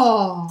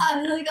 "Oh!"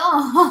 I was like,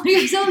 "Oh,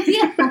 you're so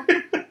cute."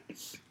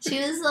 She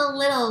was a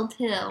little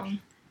too.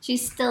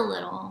 She's still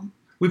little.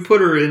 We put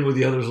her in with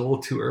the others a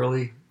little too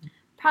early.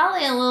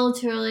 Probably a little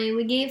too early.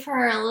 We gave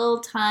her a little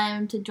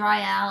time to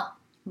dry out,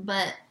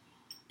 but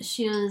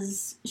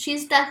she's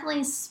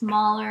definitely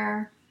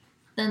smaller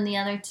than the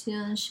other 2,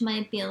 and she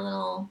might be a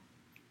little,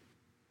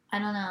 I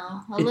don't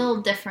know, a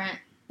little different.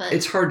 But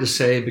it's hard to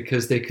say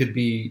because they could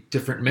be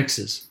different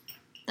mixes.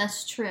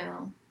 That's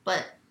true,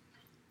 but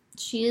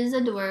she is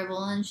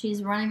adorable, and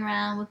she's running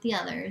around with the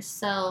others.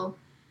 So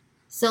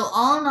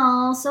all in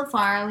all, so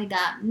far, we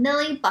got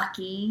Millie,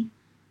 Bucky,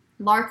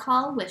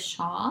 Larkhaw,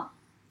 Wishaw,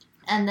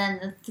 and then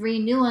the 3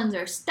 new ones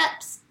are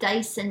Steps,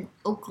 Dice, and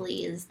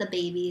Oakley is the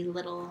baby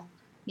little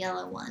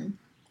yellow one.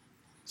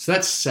 So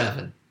that's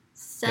 7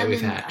 that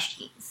we've hatched.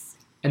 Duckies.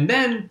 And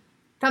then...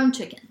 From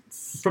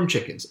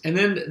chickens. And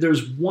then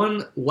there's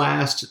one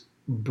last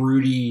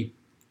broody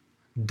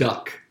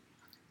duck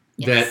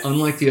that,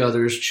 unlike the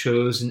others,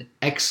 chose an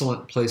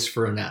excellent place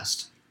for a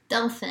nest.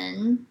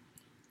 Delphin,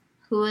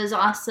 who is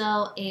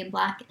also a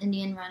black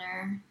Indian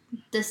runner,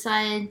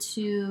 decided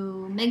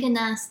to make a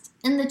nest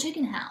in the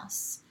chicken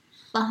house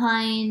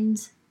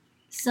behind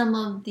some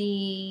of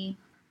the...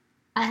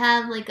 I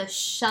have like a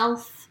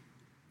shelf.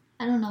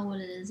 I don't know what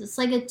it is. It's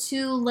like a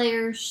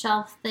 2-layer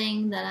shelf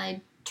thing that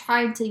I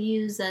tried to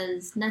use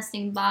as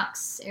nesting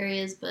box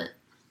areas, but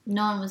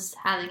no one was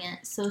having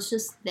it. So it's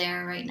just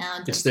there right now.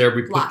 It's there.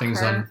 We put things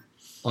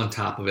on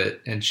top of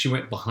it, and she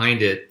went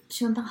behind it.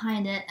 She went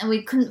behind it, and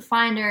we couldn't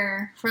find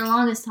her for the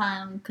longest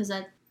time because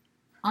I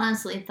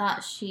honestly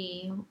thought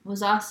she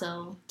was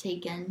also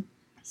taken.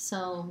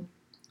 So.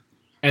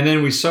 And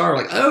then we saw her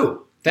like,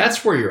 oh,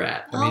 that's where you're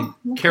at. I mean,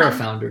 okay. Kara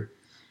found her.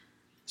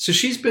 So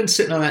she's been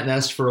sitting on that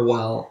nest for a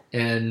while,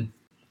 and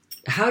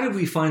how did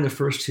we find the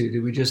first two?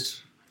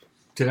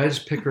 Did I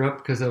just pick her up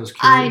because I was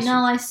curious? I know,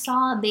 I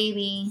saw a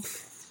baby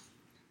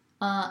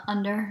not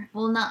under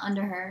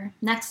her,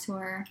 next to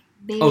her.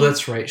 Baby. Oh,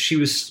 that's right. She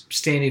was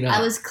standing up.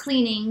 I was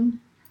cleaning,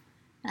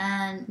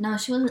 and no,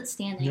 she wasn't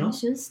standing. No?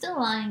 She was still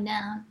lying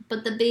down.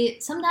 But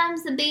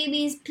sometimes the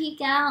babies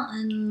peek out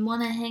and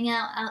want to hang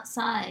out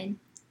outside.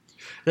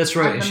 That's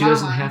right, and she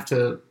doesn't have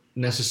to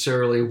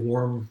necessarily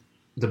warm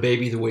the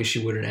baby the way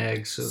she would an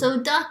egg. So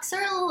ducks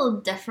are a little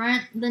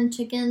different than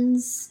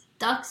chickens.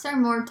 Ducks are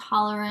more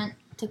tolerant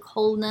to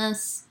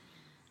coldness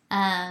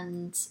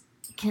and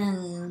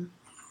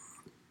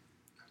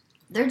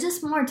they're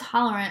just more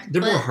tolerant.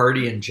 They're more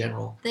hardy in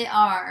general. They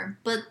are,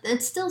 but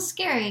it's still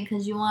scary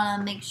because you want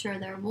to make sure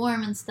they're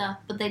warm and stuff,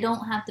 but they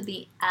don't have to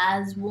be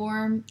as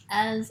warm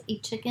as a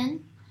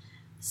chicken.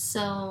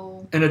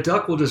 So. And a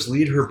duck will just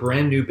lead her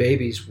brand new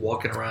babies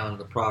walking around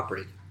the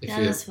property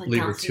if you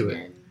leave her to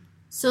it.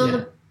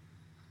 So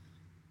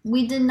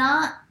we did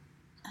not.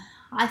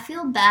 I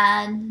feel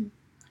bad.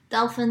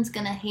 Delphin's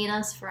gonna hate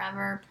us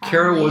forever. Probably.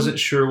 Kara wasn't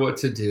sure what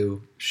to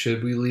do.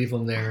 Should we leave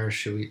them there?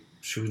 Should we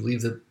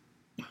leave the?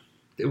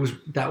 Was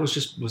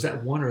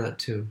that one or that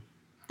two?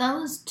 That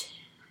was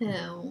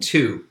two.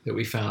 Two that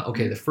we found.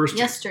 Okay, the first.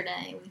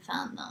 Yesterday we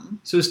found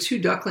them. So there's 2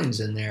 ducklings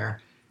in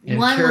there. And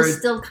one was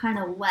still kind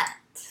of wet.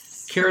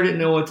 Kara didn't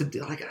know what to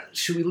do. Like,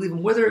 should we leave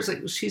them with her? It's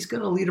like she's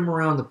gonna lead them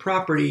around the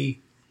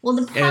property. Well,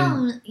 the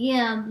problem,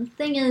 the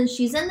thing is,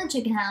 she's in the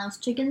chicken house.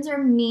 Chickens are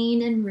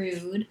mean and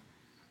rude.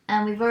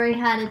 And we've already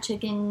had a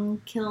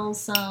chicken kill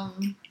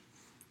some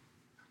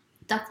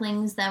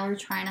ducklings that were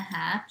trying to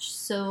hatch.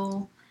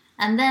 So,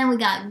 and then we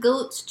got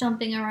goats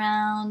jumping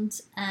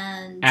around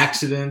and...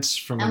 accidents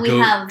from a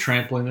goat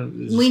trampling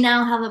them. We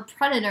now have a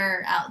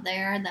predator out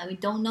there that we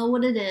don't know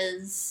what it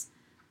is.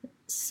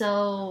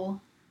 So,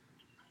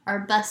 our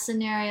best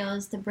scenario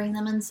is to bring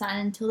them inside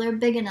until they're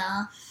big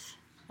enough.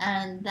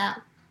 And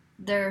that...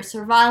 their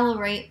survival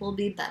rate will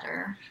be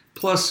better.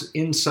 Plus,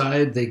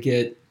 inside they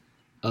get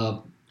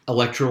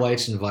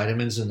electrolytes and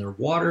vitamins in their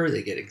water.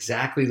 They get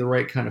exactly the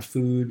right kind of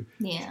food.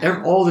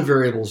 Yeah. All the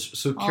variables.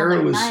 So Kara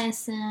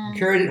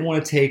didn't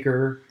want to take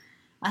her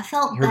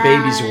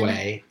babies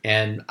away,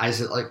 and I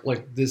said,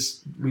 like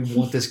this. We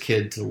want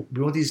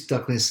these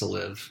ducklings to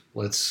live.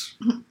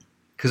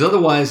 Because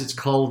otherwise it's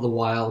Call of the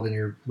Wild, and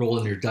you're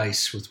rolling your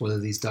dice with whether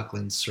these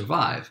ducklings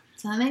survive.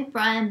 So I make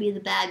Brian be the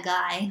bad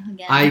guy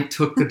again. I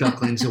took the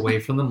ducklings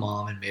away from the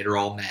mom and made her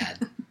all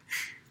mad.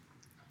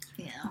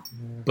 Yeah.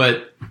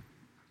 But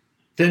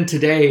then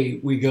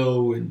today we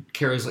go and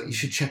Kara's like, you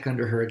should check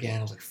under her again.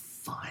 I was like,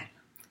 fine.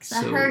 Because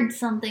I heard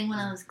something when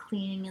I was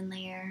cleaning in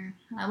there.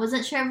 I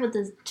wasn't sure if with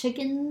the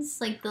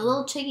chickens, like the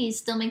little chickies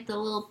still make the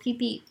little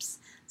peep-peeps.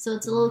 So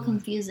it's a little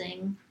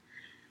confusing.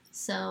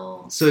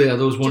 So yeah,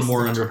 there was one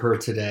more under her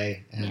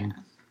today. And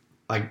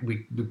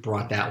we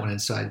brought that one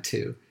inside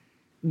too.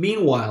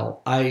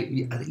 Meanwhile,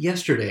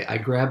 yesterday I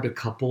grabbed a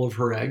couple of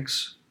her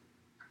eggs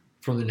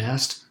from the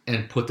nest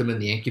and put them in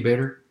the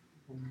incubator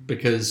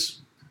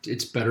because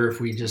it's better if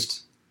we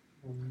just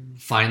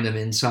find them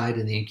inside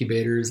in the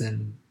incubators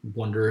and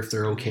wonder if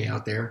they're okay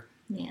out there.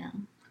 Yeah.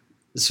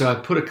 So I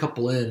put a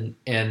couple in,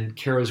 and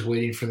Kara's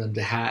waiting for them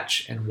to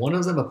hatch, and one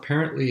of them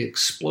apparently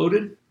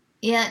exploded.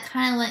 Yeah, it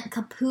kind of went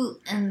kaput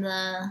in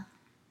the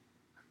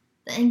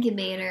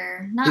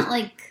incubator. Not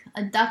like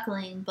a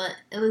duckling, but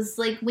it was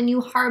like when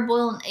you hard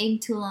boil an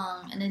egg too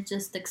long and it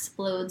just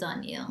explodes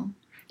on you.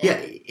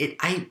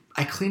 I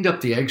cleaned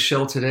up the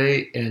eggshell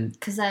today, and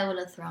because I would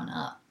have thrown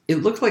up.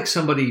 It looked like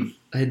somebody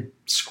had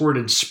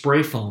squirted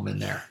spray foam in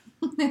there.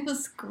 It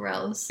was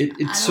gross.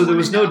 So there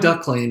was no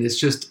duckling. It's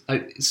just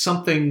a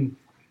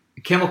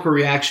chemical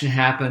reaction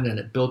happened, and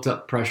it built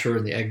up pressure,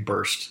 and the egg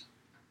burst.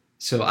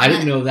 So I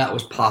didn't know that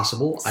was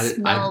possible. It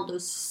smelled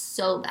was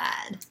so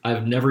bad.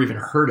 I've never even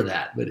heard of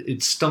that, but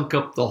it stunk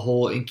up the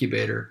whole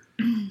incubator.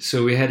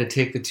 So we had to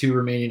take the 2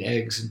 remaining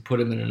eggs and put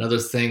them in another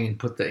thing and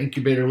put the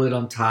incubator lid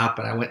on top,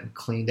 and I went and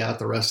cleaned out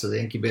the rest of the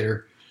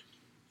incubator.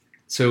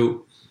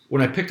 So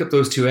when I picked up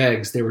those 2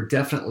 eggs, they were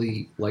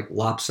definitely like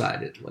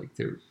lopsided. Like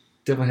they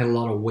definitely had a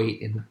lot of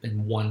weight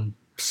in one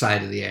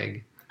side of the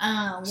egg.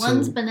 I don't know.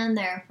 One's been in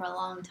there for a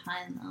long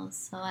time though,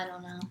 so I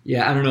don't know.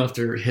 Yeah, I don't know if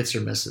they're hits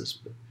or misses.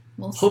 But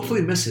We'll see.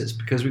 Hopefully misses,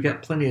 because we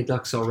got plenty of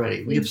ducks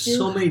already. We have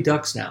so many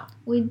ducks now.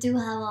 We do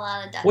have a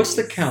lot of ducks. What's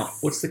the count?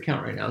 What's the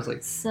count right now? It's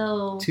like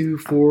so 2,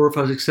 4,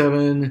 5, 6,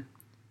 7,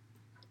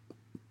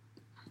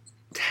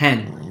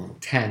 10.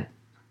 10.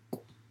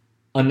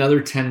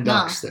 Another 10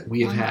 ducks that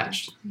we have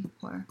hatched. 1, 2,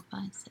 3, 4,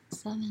 5, 6,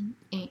 7,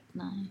 8,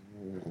 9.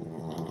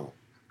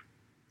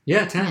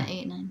 Yeah, 10. Yeah,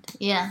 8, 9, 10.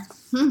 Yeah.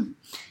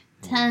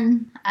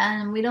 10.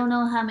 And we don't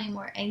know how many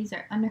more eggs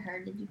are under her.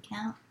 Did you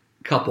count?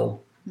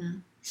 Couple.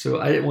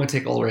 So I didn't want to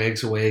take all her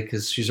eggs away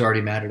because she's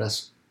already mad at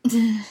us.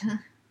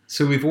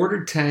 So we've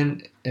ordered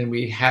 10 and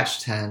we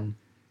hatched 10.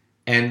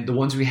 And the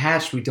ones we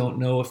hatched, we don't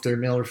know if they're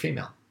male or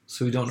female.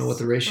 So we don't know what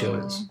the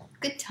ratio is.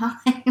 Good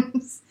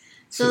times.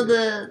 So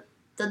the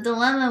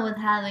dilemma with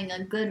having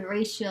a good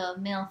ratio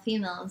of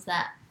male-female is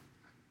that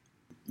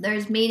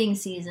there's mating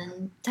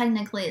season.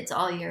 Technically, it's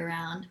all year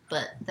round,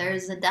 but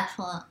there's a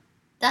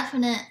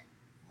definite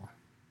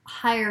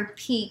higher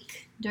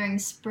peak during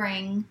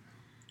spring,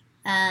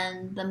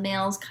 and the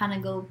males kind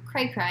of go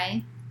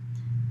cray-cray,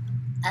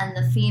 and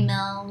the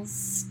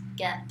females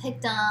get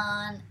picked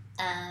on,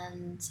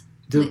 and...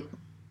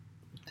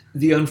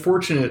 The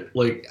unfortunate,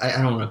 like,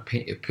 I don't want to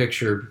paint a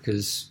picture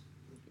because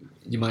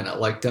you might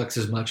not like ducks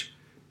as much,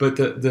 but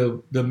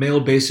the male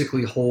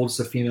basically holds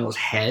the female's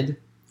head,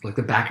 like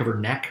the back of her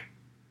neck,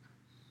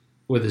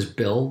 with his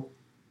bill,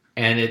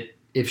 and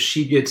if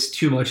she gets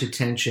too much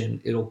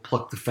attention, it'll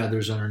pluck the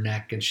feathers on her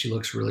neck, and she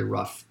looks really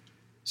rough.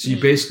 So you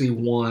basically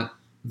want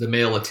the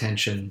male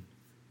attention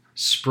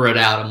spread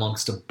out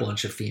amongst a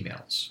bunch of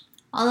females.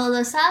 Although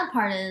the sad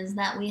part is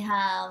that we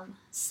have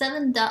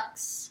 7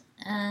 ducks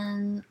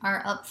in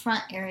our up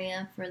front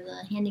area for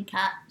the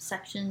handicap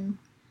section,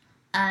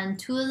 and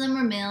 2 of them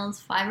are males,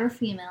 5 are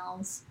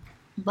females,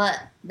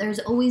 but there's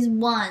always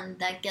one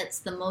that gets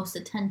the most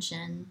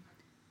attention,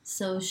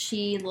 so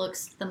she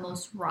looks the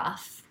most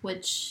rough,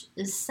 which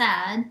is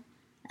sad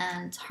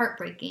and it's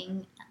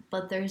heartbreaking,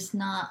 but there's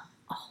not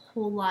a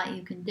whole lot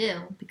you can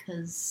do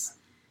because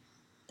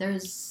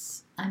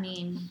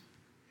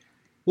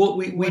well,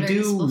 we what are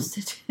you supposed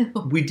to do?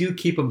 We do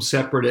keep them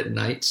separate at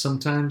night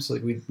sometimes.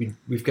 Like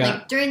we've got,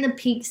 like during the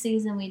peak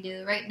season we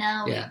do. Right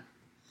now we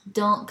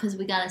don't, because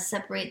we gotta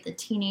separate the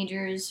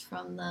teenagers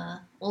from the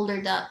older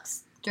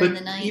ducks during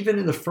the night. Even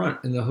in the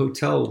front in the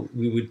hotel,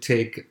 we would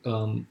take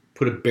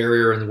put a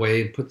barrier in the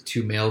way and put the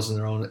 2 males in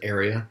their own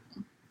area,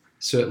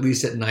 so at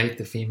least at night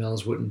the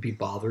females wouldn't be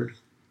bothered.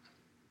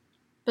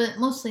 But it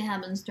mostly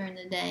happens during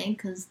the day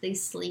because they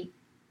sleep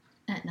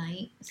at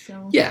night.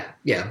 So yeah,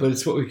 but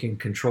it's what we can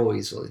control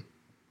easily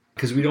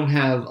because we don't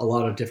have a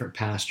lot of different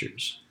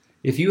pastures.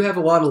 If you have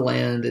a lot of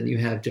land and you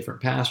have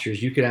different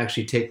pastures, you could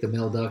actually take the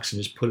male ducks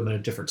and just put them in a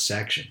different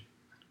section.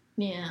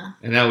 Yeah.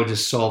 And that would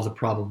just solve the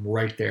problem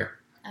right there.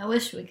 I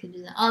wish we could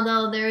do that.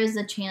 Although there is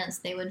a chance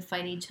they would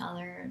fight each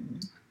other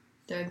and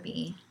there would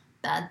be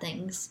bad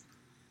things.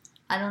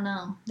 I don't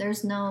know.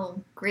 There's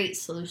no great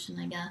solution,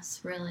 I guess,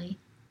 really.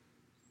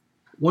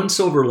 One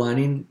silver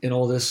lining in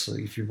all this,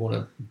 like if you want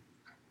to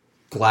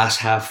glass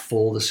half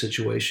full the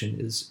situation,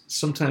 is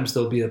sometimes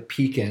there'll be a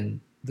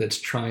pekin that's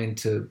trying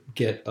to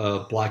get a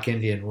black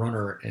Indian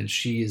runner and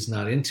she is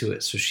not into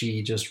it, so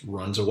she just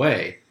runs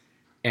away.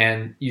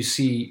 And you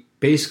see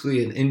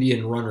basically an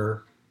Indian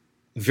runner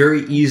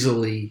very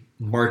easily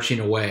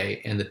marching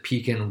away and the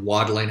pekin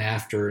waddling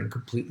after and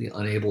completely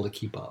unable to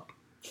keep up.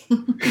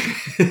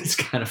 It's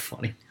kind of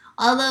funny.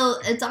 Although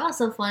it's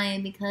also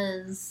funny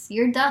because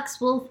your ducks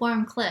will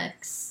form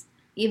cliques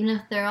even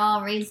if they're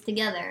all raised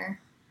together.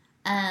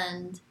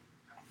 And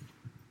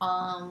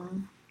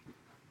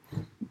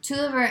 2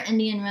 of our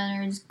Indian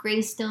runners,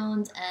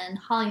 Greystones and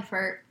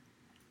Hollyfort,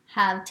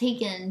 have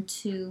taken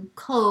to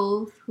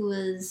Cove, who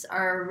is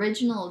our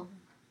original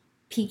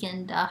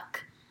Pekin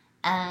duck,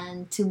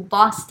 and to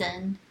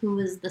Boston, who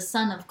is the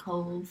son of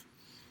Cove.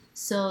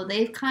 So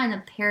they've kind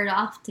of paired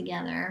off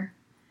together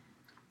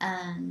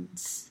and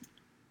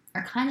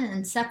are kind of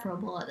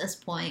inseparable at this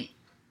point.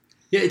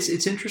 Yeah,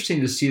 it's interesting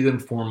to see them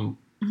form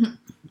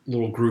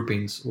little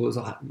groupings. What was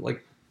it,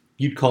 like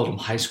you'd call them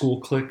high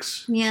school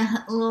cliques? Yeah,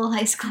 little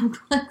high school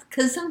cliques,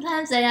 because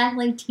sometimes they act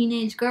like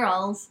teenage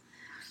girls,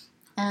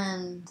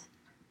 and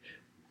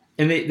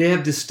they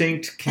have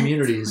distinct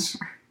communities.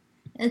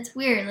 It's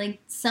weird. Like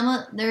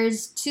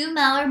there's 2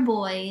 Mallard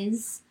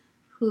boys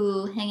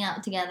who hang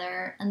out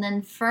together, and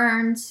then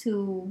Ferns,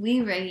 who we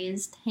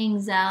raised,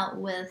 hangs out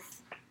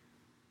with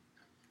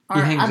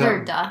our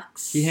other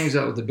ducks. He hangs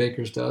out with the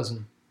Baker's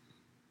Dozen.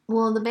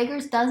 Well, the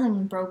Baker's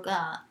Dozen broke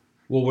up.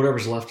 Well,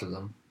 whatever's left of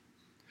them.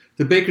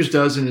 The Baker's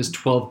Dozen is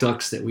 12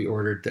 ducks that we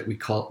ordered that we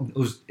call... It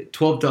was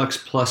 12 ducks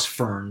plus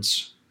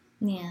ferns.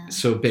 Yeah.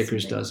 So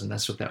Baker's Dozen,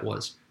 that's what that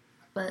was.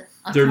 But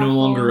they're no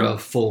longer a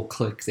full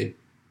clique.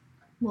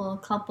 Well, a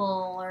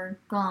couple are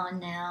gone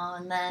now,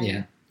 and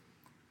then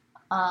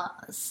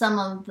some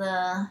of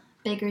the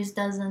Baker's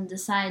Dozen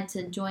decided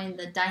to join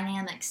the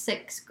Dynamic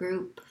 6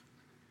 group.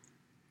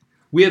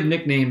 We have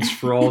nicknames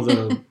for all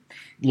the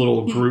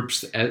little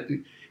groups.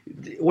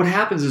 What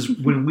happens is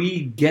when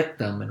we get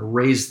them and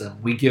raise them,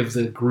 we give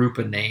the group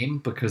a name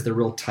because they're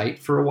real tight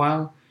for a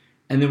while.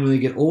 And then when they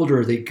get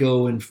older, they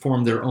go and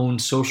form their own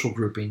social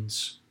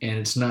groupings, and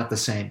it's not the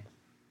same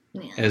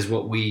as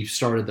what we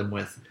started them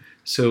with.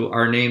 So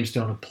our names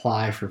don't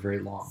apply for very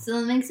long. So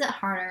it makes it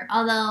harder.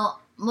 Although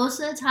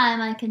most of the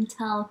time I can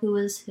tell who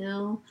is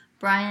who.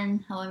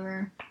 Brian,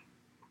 however,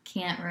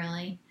 can't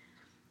really.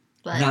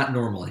 But not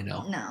normally,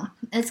 no. No.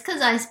 It's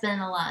because I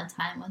spend a lot of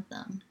time with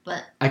them.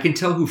 But I can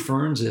tell who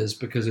Ferns is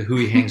because of who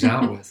he hangs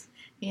out with.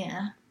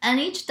 Yeah. And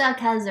each duck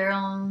has their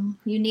own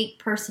unique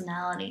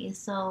personality,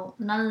 so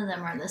none of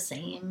them are the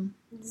same.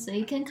 So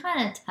you can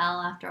kind of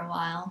tell after a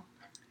while.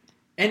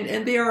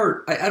 And they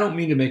are, I don't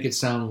mean to make it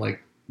sound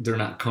like they're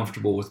not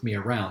comfortable with me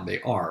around.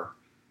 They are.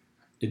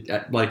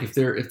 Like if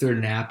they're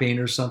napping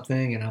or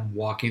something and I'm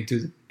walking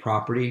through the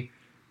property,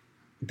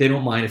 they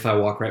don't mind if I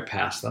walk right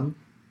past them.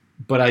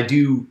 But I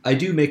do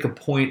make a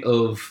point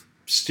of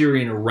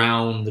steering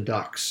around the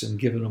ducks and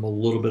giving them a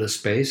little bit of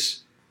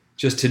space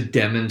just to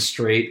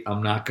demonstrate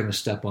I'm not going to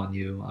step on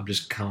you. I'm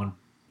just going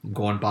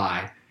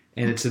by.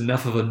 And it's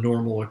enough of a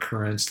normal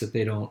occurrence that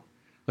they don't,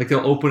 like they'll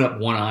open up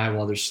one eye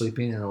while they're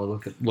sleeping and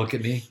they'll look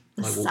at me.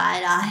 The like,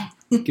 side eye.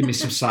 Give me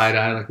some side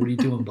eye. Like, what are you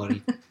doing,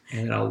 buddy?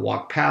 And then I'll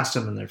walk past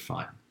them and they're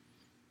fine.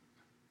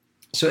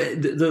 So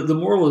the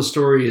moral of the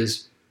story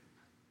is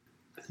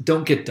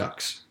don't get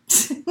ducks.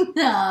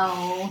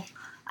 No.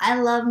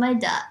 I love my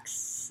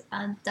ducks.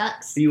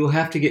 Ducks. You will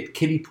have to get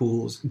kiddie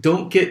pools.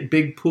 Don't get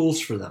big pools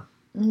for them.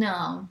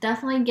 No.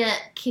 Definitely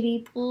get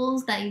kiddie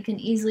pools that you can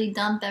easily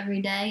dump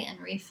every day and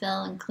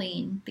refill and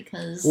clean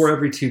because... Or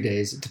every 2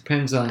 days. It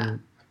depends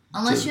on...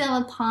 Unless you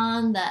have a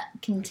pond that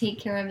can take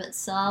care of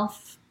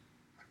itself.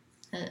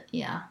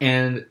 Yeah.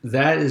 And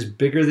that is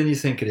bigger than you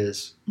think it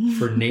is.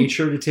 For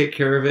nature to take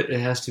care of it, it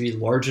has to be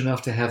large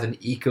enough to have an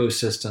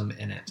ecosystem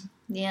in it.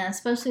 Yeah,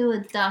 especially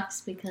with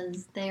ducks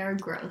because they are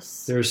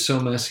gross. They're so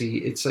messy.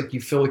 It's like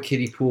you fill a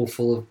kiddie pool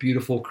full of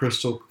beautiful,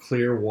 crystal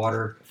clear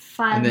water.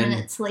 5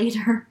 minutes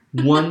later.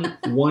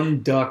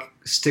 one duck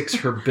sticks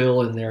her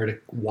bill in there to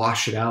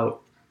wash it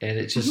out, and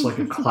it's just like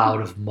a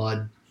cloud of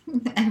mud.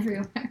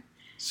 Everywhere.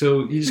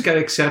 So you just got to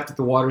accept that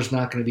the water's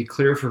not going to be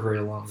clear for very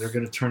long. They're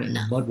going to turn it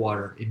into mud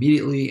water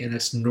immediately, and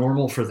that's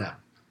normal for them.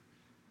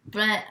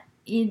 But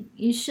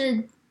you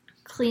should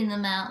clean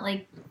them out.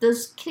 Like,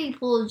 those kiddie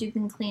pools you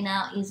can clean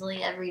out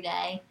easily every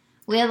day.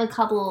 We have a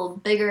couple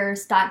bigger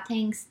stock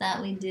tanks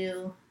that we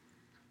do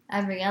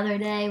every other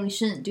day. We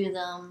shouldn't do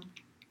them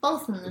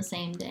both in the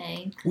same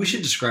day. We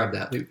should describe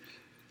that.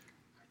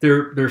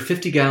 They're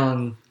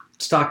 50-gallon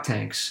stock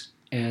tanks,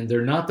 and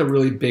they're not the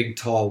really big,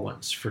 tall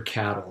ones for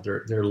cattle.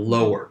 They're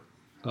lower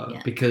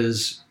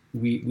because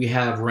we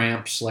have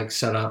ramps like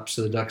set up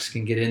so the ducks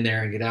can get in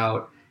there and get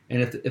out.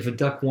 And if a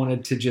duck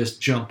wanted to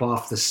just jump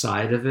off the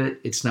side of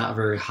it, it's not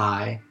very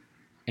high,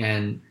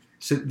 and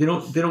so they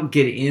don't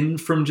get in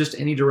from just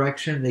any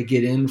direction. They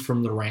get in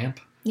from the ramp.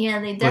 Yeah,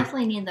 they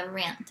definitely need the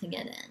ramp to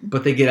get in.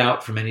 But they get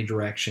out from any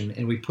direction,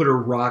 and we put a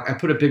rock. I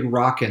put a big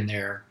rock in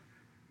there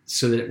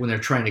so that when they're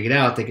trying to get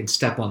out, they can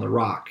step on the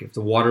rock. If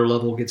the water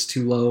level gets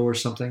too low or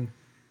something,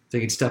 they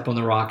can step on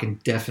the rock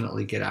and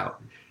definitely get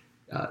out.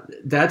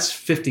 That's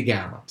 50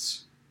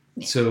 gallons.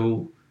 Yeah.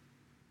 So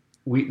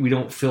we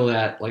don't fill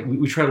that. Like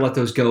we try to let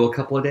those go a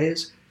couple of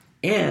days.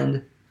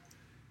 And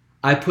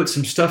I put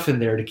some stuff in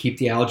there to keep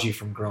the algae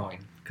from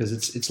growing because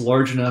it's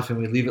large enough and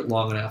we leave it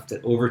long enough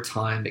that over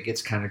time it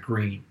gets kind of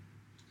green.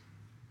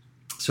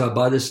 So I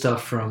buy this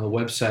stuff from a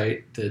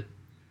website that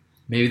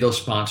maybe they'll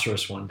sponsor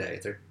us one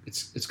day.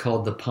 It's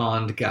called The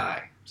Pond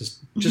Guy.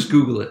 Just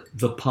Google it,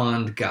 The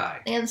Pond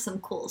Guy. They have some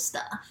cool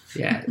stuff.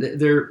 Yeah,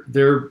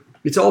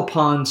 it's all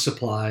pond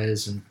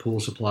supplies and pool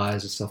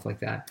supplies and stuff like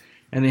that.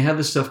 And they have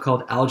this stuff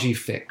called Algae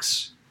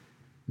Fix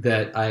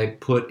that I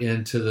put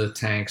into the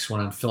tanks when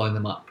I'm filling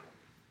them up,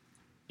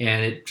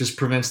 and it just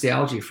prevents the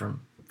algae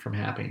from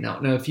happening. Now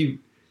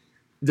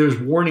there's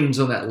warnings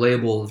on that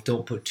label of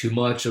don't put too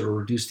much; it'll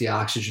reduce the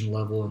oxygen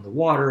level in the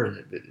water,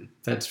 and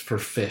that's for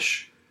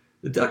fish.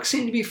 The ducks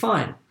seem to be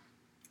fine.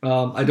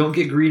 I don't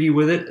get greedy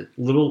with it.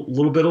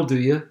 Little bit will do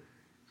you,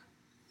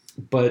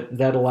 but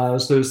that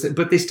allows those.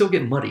 But they still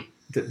get muddy.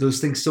 Those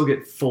things still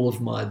get full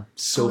of mud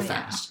so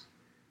fast,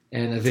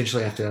 and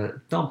eventually I have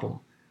to dump them.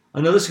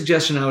 Another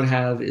suggestion I would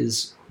have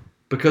is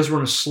because we're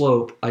on a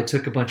slope, I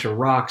took a bunch of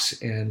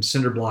rocks and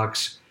cinder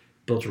blocks,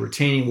 built a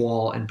retaining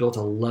wall, and built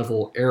a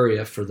level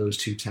area for those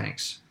two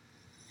tanks.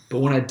 But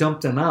when I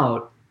dump them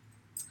out,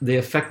 they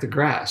affect the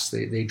grass.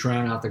 They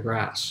drown out the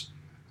grass.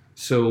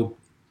 So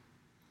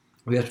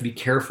we have to be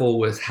careful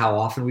with how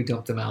often we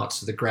dump them out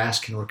so the grass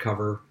can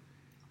recover.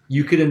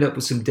 You could end up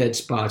with some dead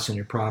spots on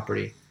your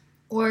property.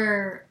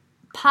 Or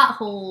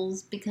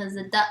potholes because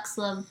the ducks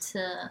love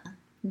to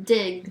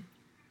dig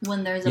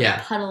when there's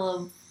a puddle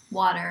of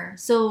water.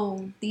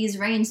 So these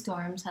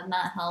rainstorms have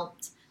not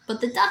helped,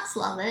 but the ducks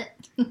love it.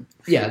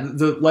 Yeah,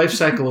 the life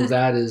cycle of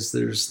that is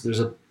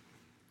the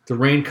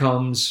rain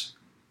comes.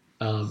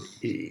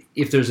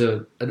 If there's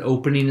an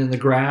opening in the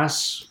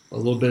grass, a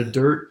little bit of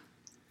dirt,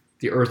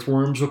 the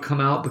earthworms will come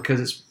out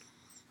because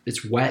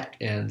it's wet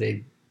and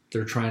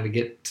they're trying to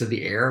get to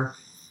the air,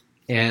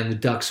 and the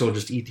ducks will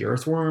just eat the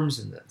earthworms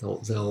and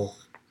they'll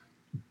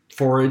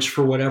forage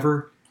for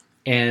whatever,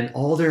 and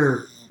all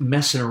their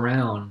messing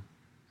around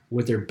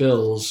with their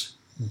bills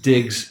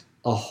digs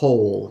a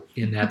hole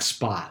in that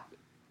spot.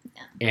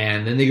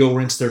 And then they go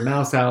rinse their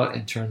mouth out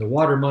and turn the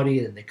water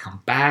muddy, and they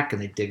come back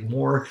and they dig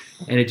more,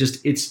 and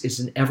it's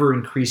an ever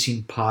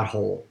increasing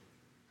pothole.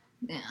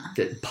 Yeah.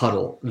 That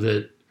puddle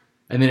and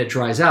then it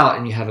dries out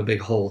and you have a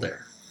big hole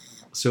there.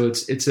 So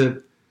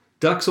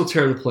ducks will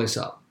tear the place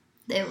up.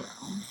 They will.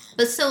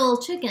 But so will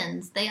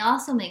chickens. They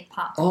also make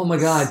potholes. Oh my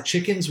God,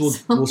 chickens will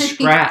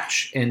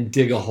scratch and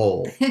dig a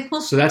hole.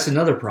 So that's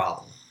another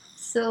problem.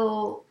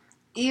 So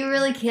you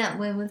really can't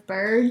win with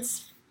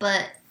birds,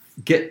 but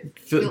get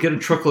a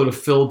truckload of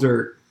fill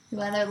dirt. You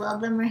either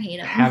love them or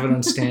hate them. Have it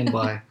on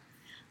standby.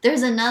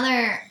 There's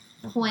another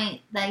point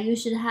that you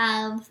should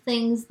have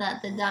things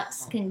that the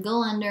ducks can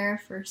go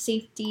under for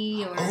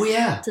safety or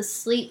to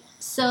sleep.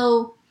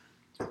 So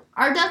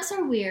our ducks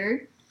are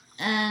weird,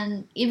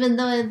 and even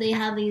though they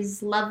have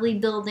these lovely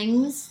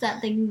buildings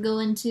that they can go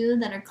into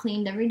that are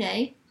cleaned every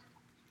day,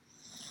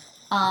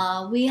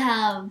 we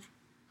got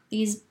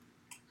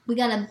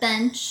a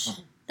bench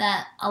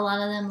that a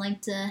lot of them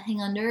like to hang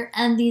under,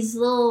 and these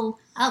little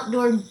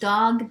outdoor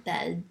dog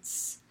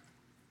beds.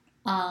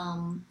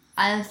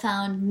 I've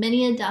found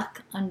many a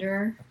duck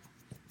under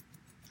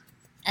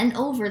and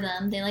over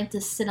them. They like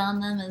to sit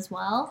on them as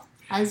well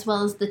as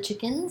the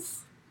chickens.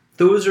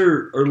 Those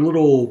are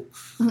little,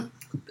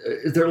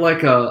 they're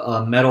like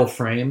a metal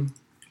frame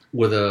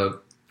with a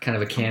kind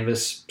of a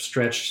canvas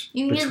stretched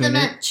between it. You can get them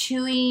at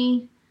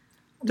Chewy.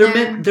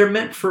 They're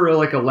meant for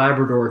like a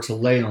Labrador to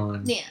lay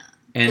on. Yeah.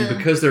 And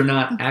because they're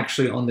not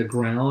actually on the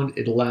ground,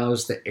 it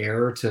allows the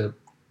air to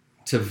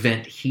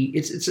vent heat.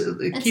 It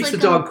keeps like the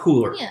dog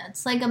cooler. Yeah,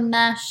 it's like a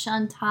mesh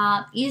on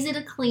top, easy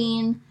to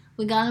clean.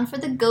 We got them for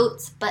the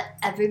goats, but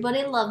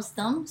everybody loves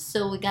them,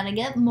 so we got to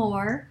get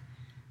more.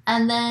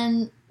 And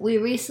then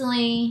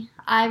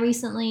I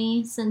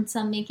recently, since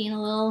I'm making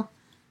a little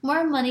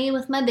more money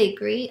with my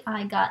bakery,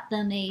 I got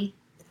them a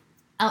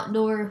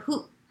outdoor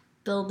hoop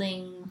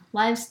building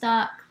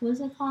livestock. What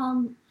is it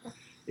called?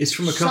 It's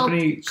from a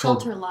company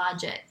called Shelter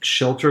Logic.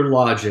 Shelter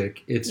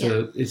Logic. It's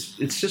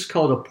just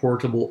called a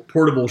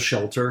portable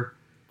shelter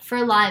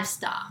for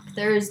livestock.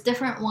 There's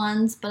different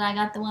ones, but I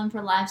got the one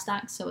for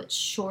livestock, so it's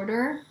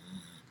shorter.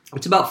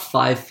 It's about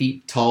 5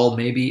 feet tall,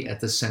 maybe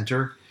at the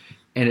center,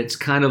 and it's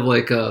kind of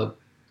like for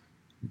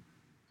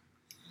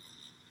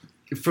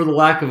the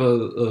lack of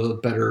a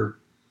better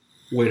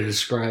way to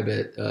describe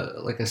it,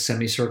 like a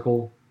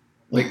semicircle.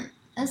 Like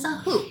it's a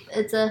hoop.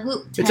 It's a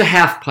hoop. It's a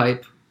half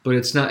pipe. But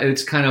it's not.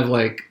 It's kind of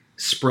like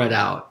spread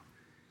out.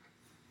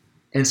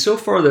 And so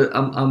far,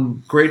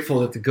 I'm grateful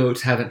that the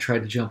goats haven't tried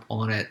to jump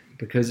on it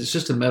because it's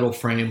just a metal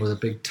frame with a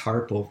big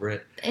tarp over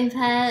it.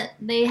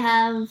 They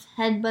have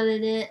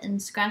headbutted it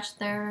and scratched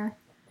their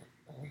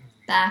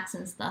backs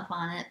and stuff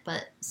on it,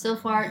 but so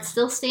far it's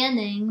still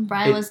standing.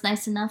 Brian was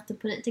nice enough to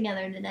put it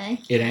together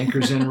today. It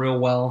anchors in real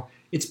well.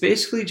 It's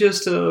basically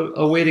just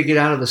a way to get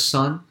out of the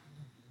sun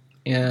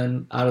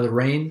and out of the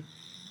rain.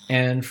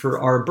 And for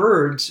our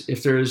birds,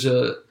 if there's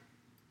an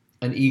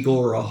eagle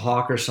or a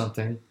hawk or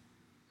something,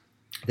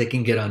 they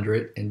can get under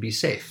it and be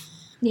safe.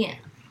 Yeah.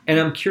 And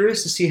I'm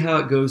curious to see how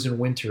it goes in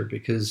winter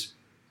because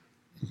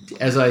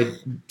as I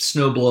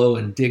snow blow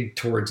and dig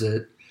towards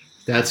it,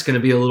 that's going to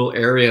be a little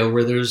area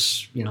where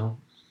there's,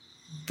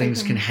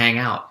 things can hang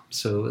out.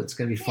 So it's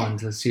going to be fun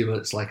to see what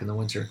it's like in the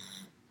winter.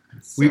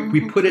 So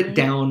we put it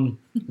down.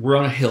 We're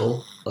on a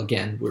hill.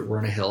 Again, we're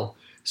on a hill.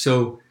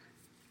 So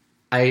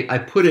I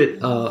put it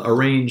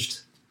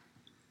arranged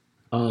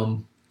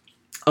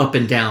up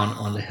and down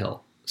on the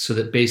hill so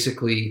that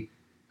basically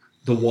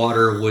the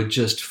water would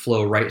just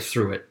flow right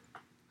through it.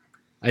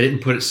 I didn't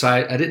put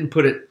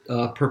it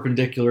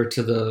perpendicular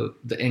to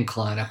the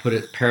incline. I put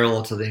it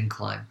parallel to the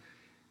incline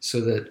so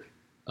that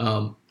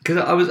because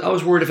I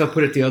was worried if I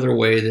put it the other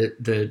way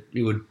that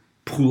it would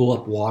pool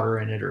up water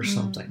in it or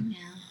something.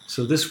 Yeah.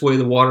 So this way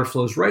the water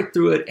flows right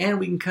through it and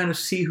we can kind of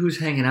see who's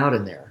hanging out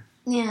in there.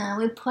 Yeah,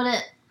 we put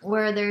it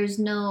where there's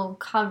no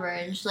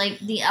coverage. Like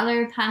the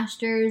other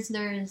pastures,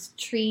 there's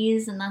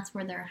trees, and that's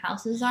where their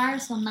houses are,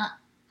 so I'm not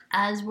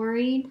as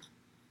worried.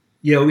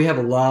 Yeah, we have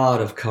a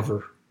lot of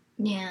cover.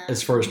 Yeah.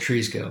 As far as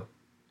trees go.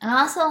 And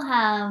I also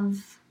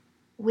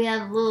we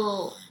have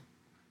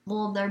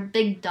they're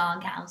big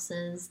dog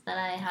houses that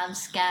I have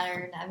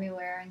scattered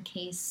everywhere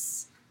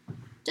just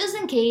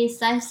in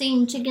case. I've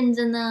seen chickens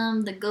in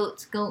them, the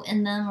goats go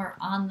in them or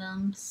on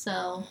them,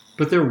 so.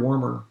 But they're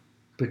warmer.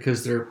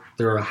 Because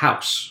they're a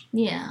house.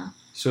 Yeah.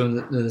 So in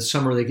the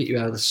summer they get you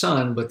out of the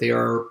sun, but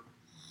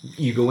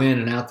you go in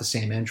and out the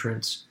same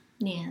entrance.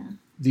 Yeah.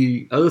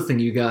 The other thing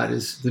you got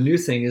is the new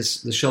thing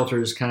is the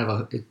shelter is kind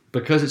of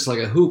because it's like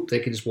a hoop, they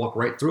can just walk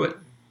right through it.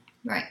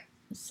 Right.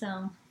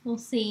 So we'll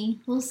see.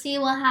 We'll see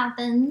what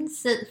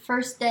happens. The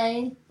first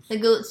day, the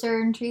goats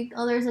are intrigued.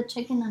 Oh, there's a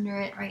chicken under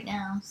it right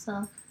now.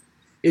 So.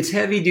 It's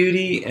heavy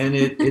duty and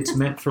it's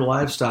meant for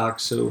livestock,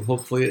 so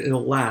hopefully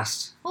it'll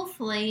last.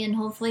 Hopefully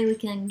we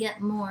can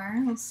get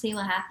more. We'll see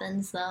what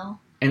happens, though.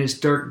 and it's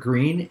dark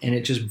green, and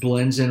it just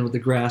blends in with the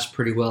grass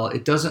pretty well.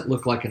 It doesn't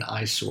look like an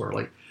eyesore.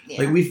 Like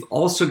we've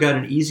also got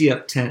an easy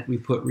up tent we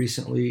put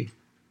recently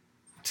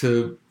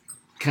to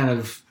kind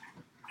of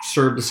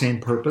serve the same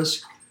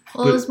purpose.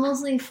 Well, it was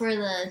mostly for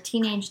the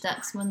teenage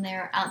ducks when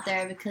they're out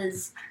there,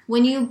 because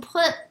when you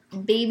put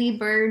baby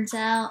birds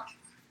out,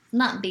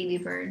 not baby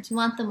birds, you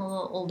want them a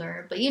little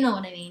older, but you know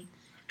what I mean.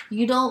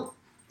 You don't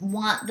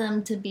want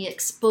them to be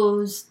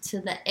exposed to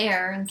the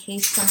air in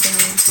case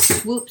something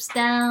swoops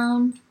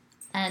down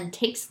and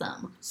takes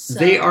them. So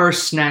they are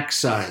snack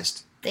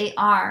sized. They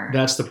are.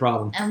 That's the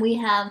problem. And we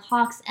have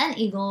hawks and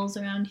eagles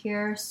around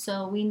here,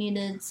 so we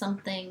needed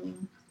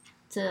something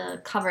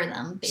to cover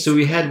them, basically. So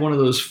we had one of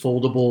those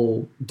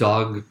foldable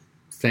dog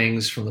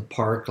things from the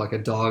park, like a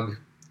dog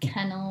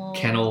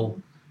kennel,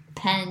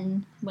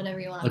 pen, whatever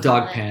you want to call it.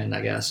 A dog dog pen,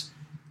 I guess.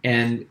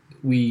 And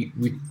we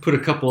put a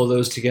couple of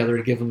those together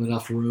to give them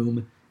enough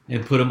room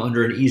and put them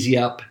under an easy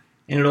up.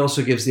 And it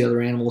also gives the other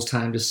animals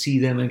time to see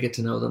them and get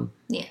to know them.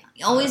 Yeah.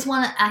 You always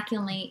want to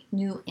acclimate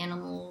new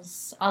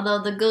animals. Although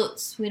the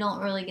goats, we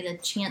don't really get a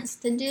chance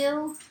to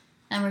do.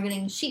 And we're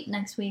getting sheep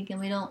next week, and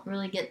we don't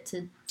really get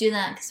to do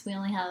that because we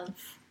only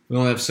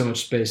have so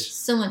much space.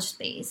 So much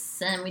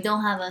space. And we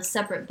don't have a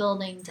separate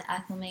building to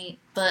acclimate.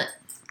 But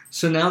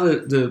so now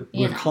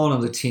we're calling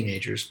them the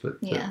teenagers,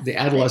 but the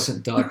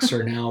adolescent ducks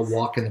are now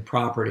walking the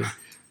property.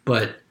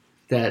 But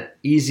that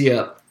easy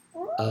up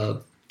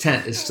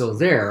tent is still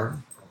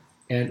there.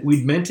 And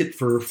we'd meant it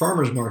for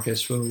farmers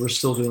markets when we were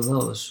still doing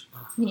those.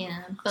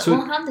 Yeah, but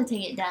we'll have to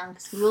take it down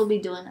because we will be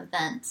doing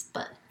events.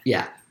 But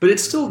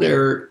it's still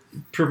there,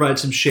 provide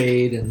some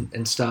shade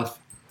and stuff.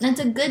 And it's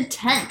a good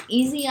tent.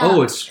 Easy Up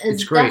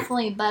it's great.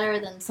 Definitely better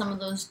than some of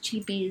those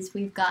cheapies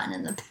we've gotten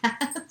in the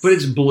past. But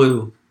it's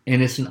blue,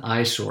 and it's an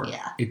eyesore.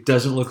 Yeah. It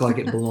doesn't look like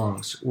it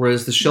belongs.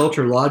 Whereas the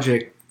Shelter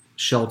Logic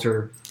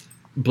shelter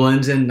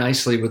blends in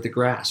nicely with the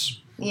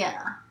grass.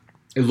 Yeah.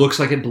 It looks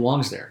like it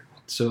belongs there.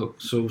 So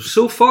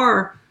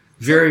far,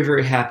 very,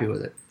 very happy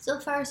with it. So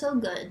far, so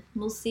good.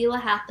 We'll see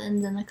what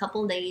happens in a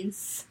couple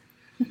days.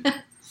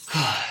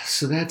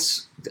 So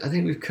I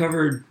think we've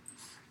covered,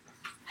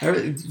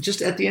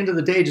 just at the end of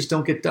the day, just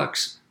don't get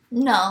ducks.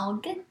 No,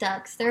 get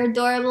ducks. They're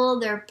adorable,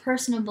 they're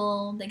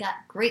personable, they got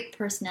great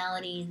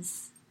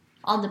personalities,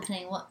 all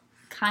depending what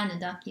kind of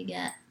duck you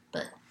get.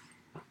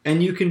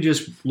 And you can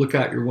just look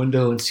out your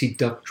window and see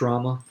duck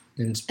drama,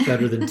 and it's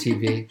better than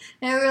TV.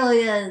 It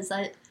really is.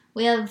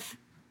 We have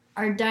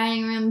our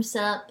dining room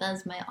set up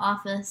as my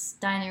office,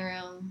 dining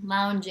room,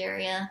 lounge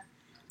area,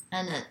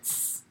 and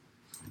it's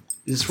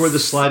where the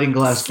sliding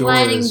glass door is.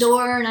 Sliding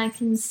door, and I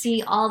can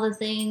see all the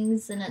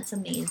things, and it's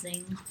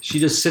amazing. She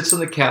just sits on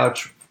the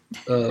couch,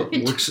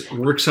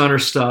 works on her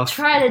stuff.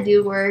 Try to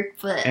do work,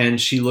 but and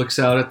she looks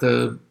out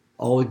at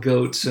all the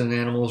goats and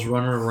animals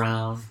running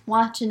around,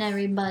 watching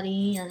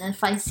everybody. And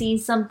if I see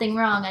something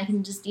wrong, I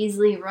can just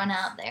easily run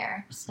out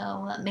there.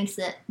 So that makes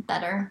it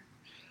better.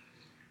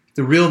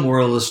 The real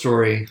moral of the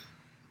story,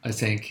 I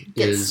think,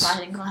 is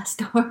sliding glass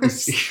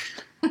doors.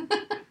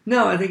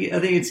 No, I think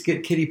it's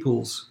get kiddie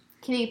pools.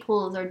 Kiddie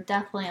pools are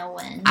definitely a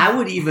win. I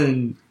would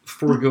even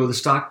forego the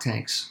stock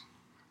tanks.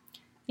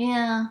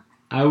 Yeah.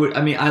 I would.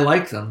 I mean, I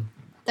like them.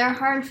 They're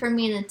hard for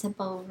me to tip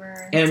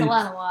over. It's a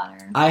lot of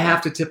water. I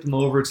have to tip them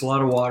over. It's a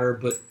lot of water,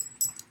 but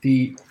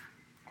the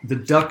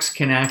ducks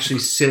can actually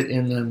sit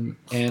in them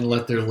and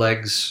let their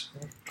legs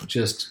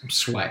just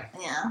sway.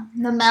 Yeah,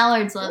 the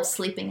mallards love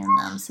sleeping in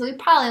them, so we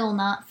probably will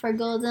not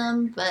forgo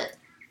them. But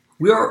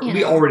we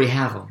already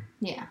have them.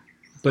 Yeah.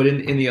 But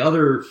in the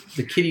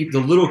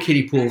little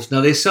kiddie pools,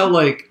 now they sell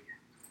like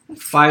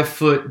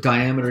 5-foot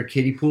diameter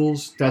kiddie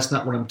pools. That's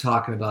not what I'm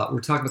talking about.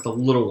 We're talking about the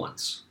little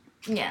ones.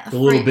 Yeah. The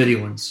little bitty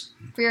ones.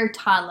 For your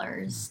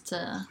toddlers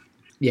to.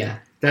 Yeah,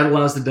 that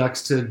allows the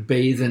ducks to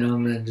bathe in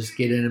them and just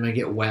get in them and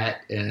get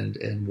wet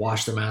and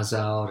wash their mouths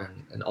out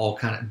and all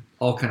kind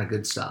of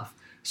good stuff.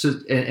 So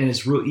and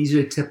it's real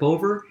easy to tip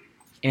over,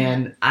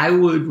 and I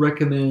would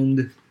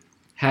recommend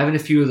having a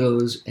few of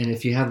those. And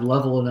if you have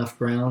level enough,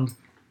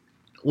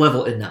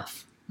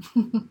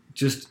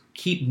 just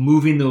keep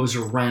moving those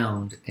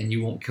around, and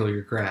you won't kill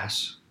your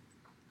grass.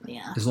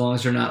 Yeah. As long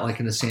as they're not like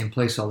in the same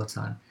place all the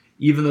time.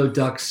 Even though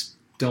ducks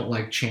don't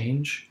like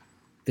change,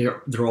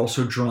 they're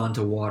also drawn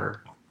to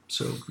water.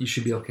 So you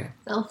should be okay.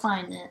 They'll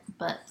find it,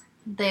 but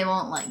they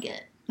won't like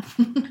it.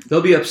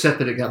 They'll be upset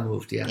that it got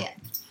moved, yeah.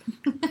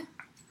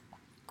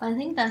 I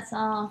think that's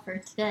all for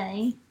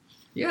today.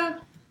 Yeah,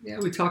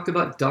 we talked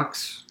about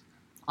ducks.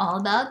 All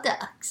about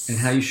ducks. And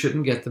how you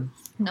shouldn't get them.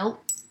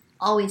 Nope.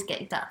 Always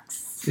get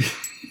ducks.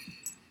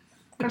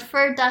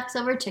 Prefer ducks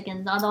over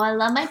chickens, although I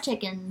love my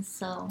chickens,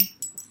 so,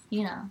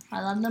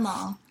 I love them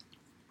all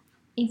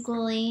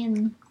equally.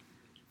 And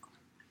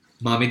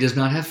Mommy does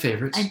not have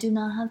favorites. I do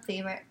not have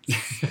favorites.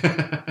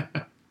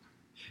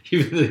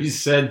 Even though you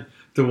said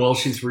the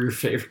Welshies were your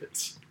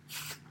favorites.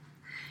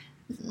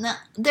 No,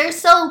 they're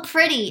so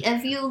pretty.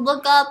 If you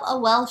look up a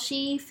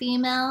Welshie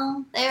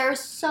female, they are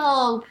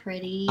so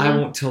pretty. I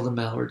won't tell the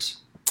mallards.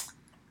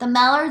 The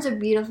mallards are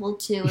beautiful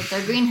too with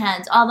their green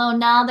heads, although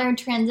now they're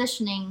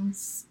transitioning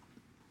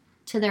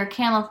to their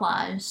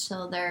camouflage,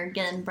 so they're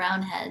getting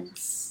brown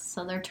heads.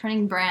 So they're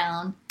turning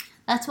brown.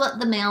 That's what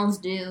the males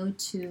do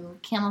to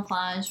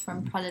camouflage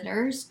from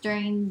predators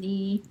during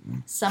the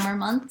summer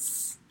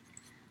months.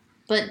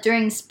 But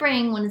during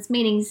spring, when it's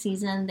mating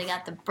season, they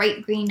got the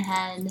bright green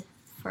head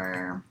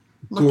for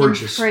looking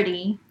Gorgeous.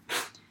 pretty.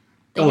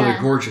 They're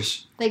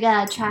gorgeous. They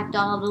gotta attract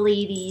all the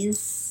ladies,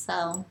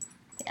 so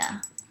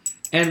yeah.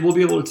 And we'll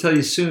be able to tell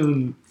you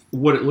soon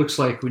what it looks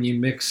like when you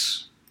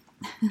mix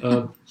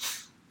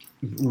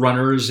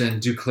runners and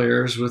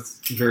Duclairs with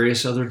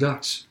various other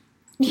ducks.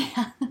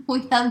 Yeah,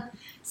 we have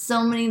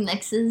so many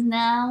mixes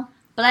now.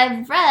 But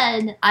I've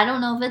read, I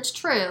don't know if it's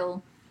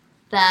true,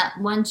 that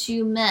once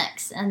you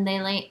mix and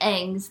they lay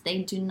eggs, they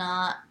do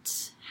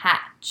not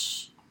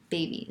hatch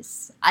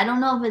babies. I don't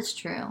know if it's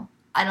true.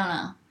 I don't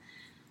know.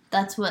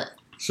 That's what...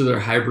 So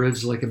they're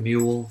hybrids like a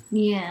mule?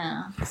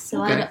 Yeah.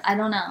 So Okay. I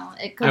don't know.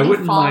 It could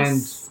be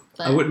false.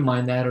 I wouldn't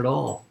mind that at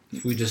all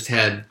if we just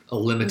had a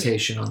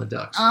limitation on the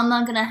ducks. I'm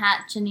not going to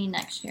hatch any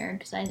next year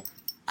because I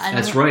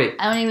That's right.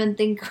 I don't even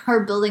think our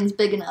building's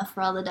big enough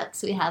for all the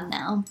ducks we have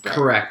now. But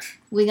Correct.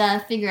 we got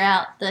to figure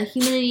out the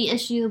humidity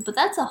issue, but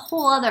that's a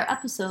whole other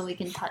episode we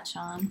can touch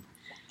on.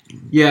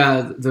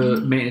 Yeah, the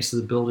maintenance of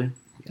the building.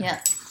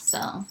 Yep. So.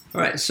 All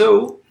right.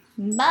 So.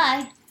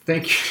 Bye.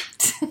 Thank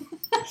you.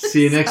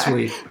 See you next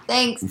week.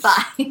 Thanks.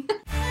 Bye.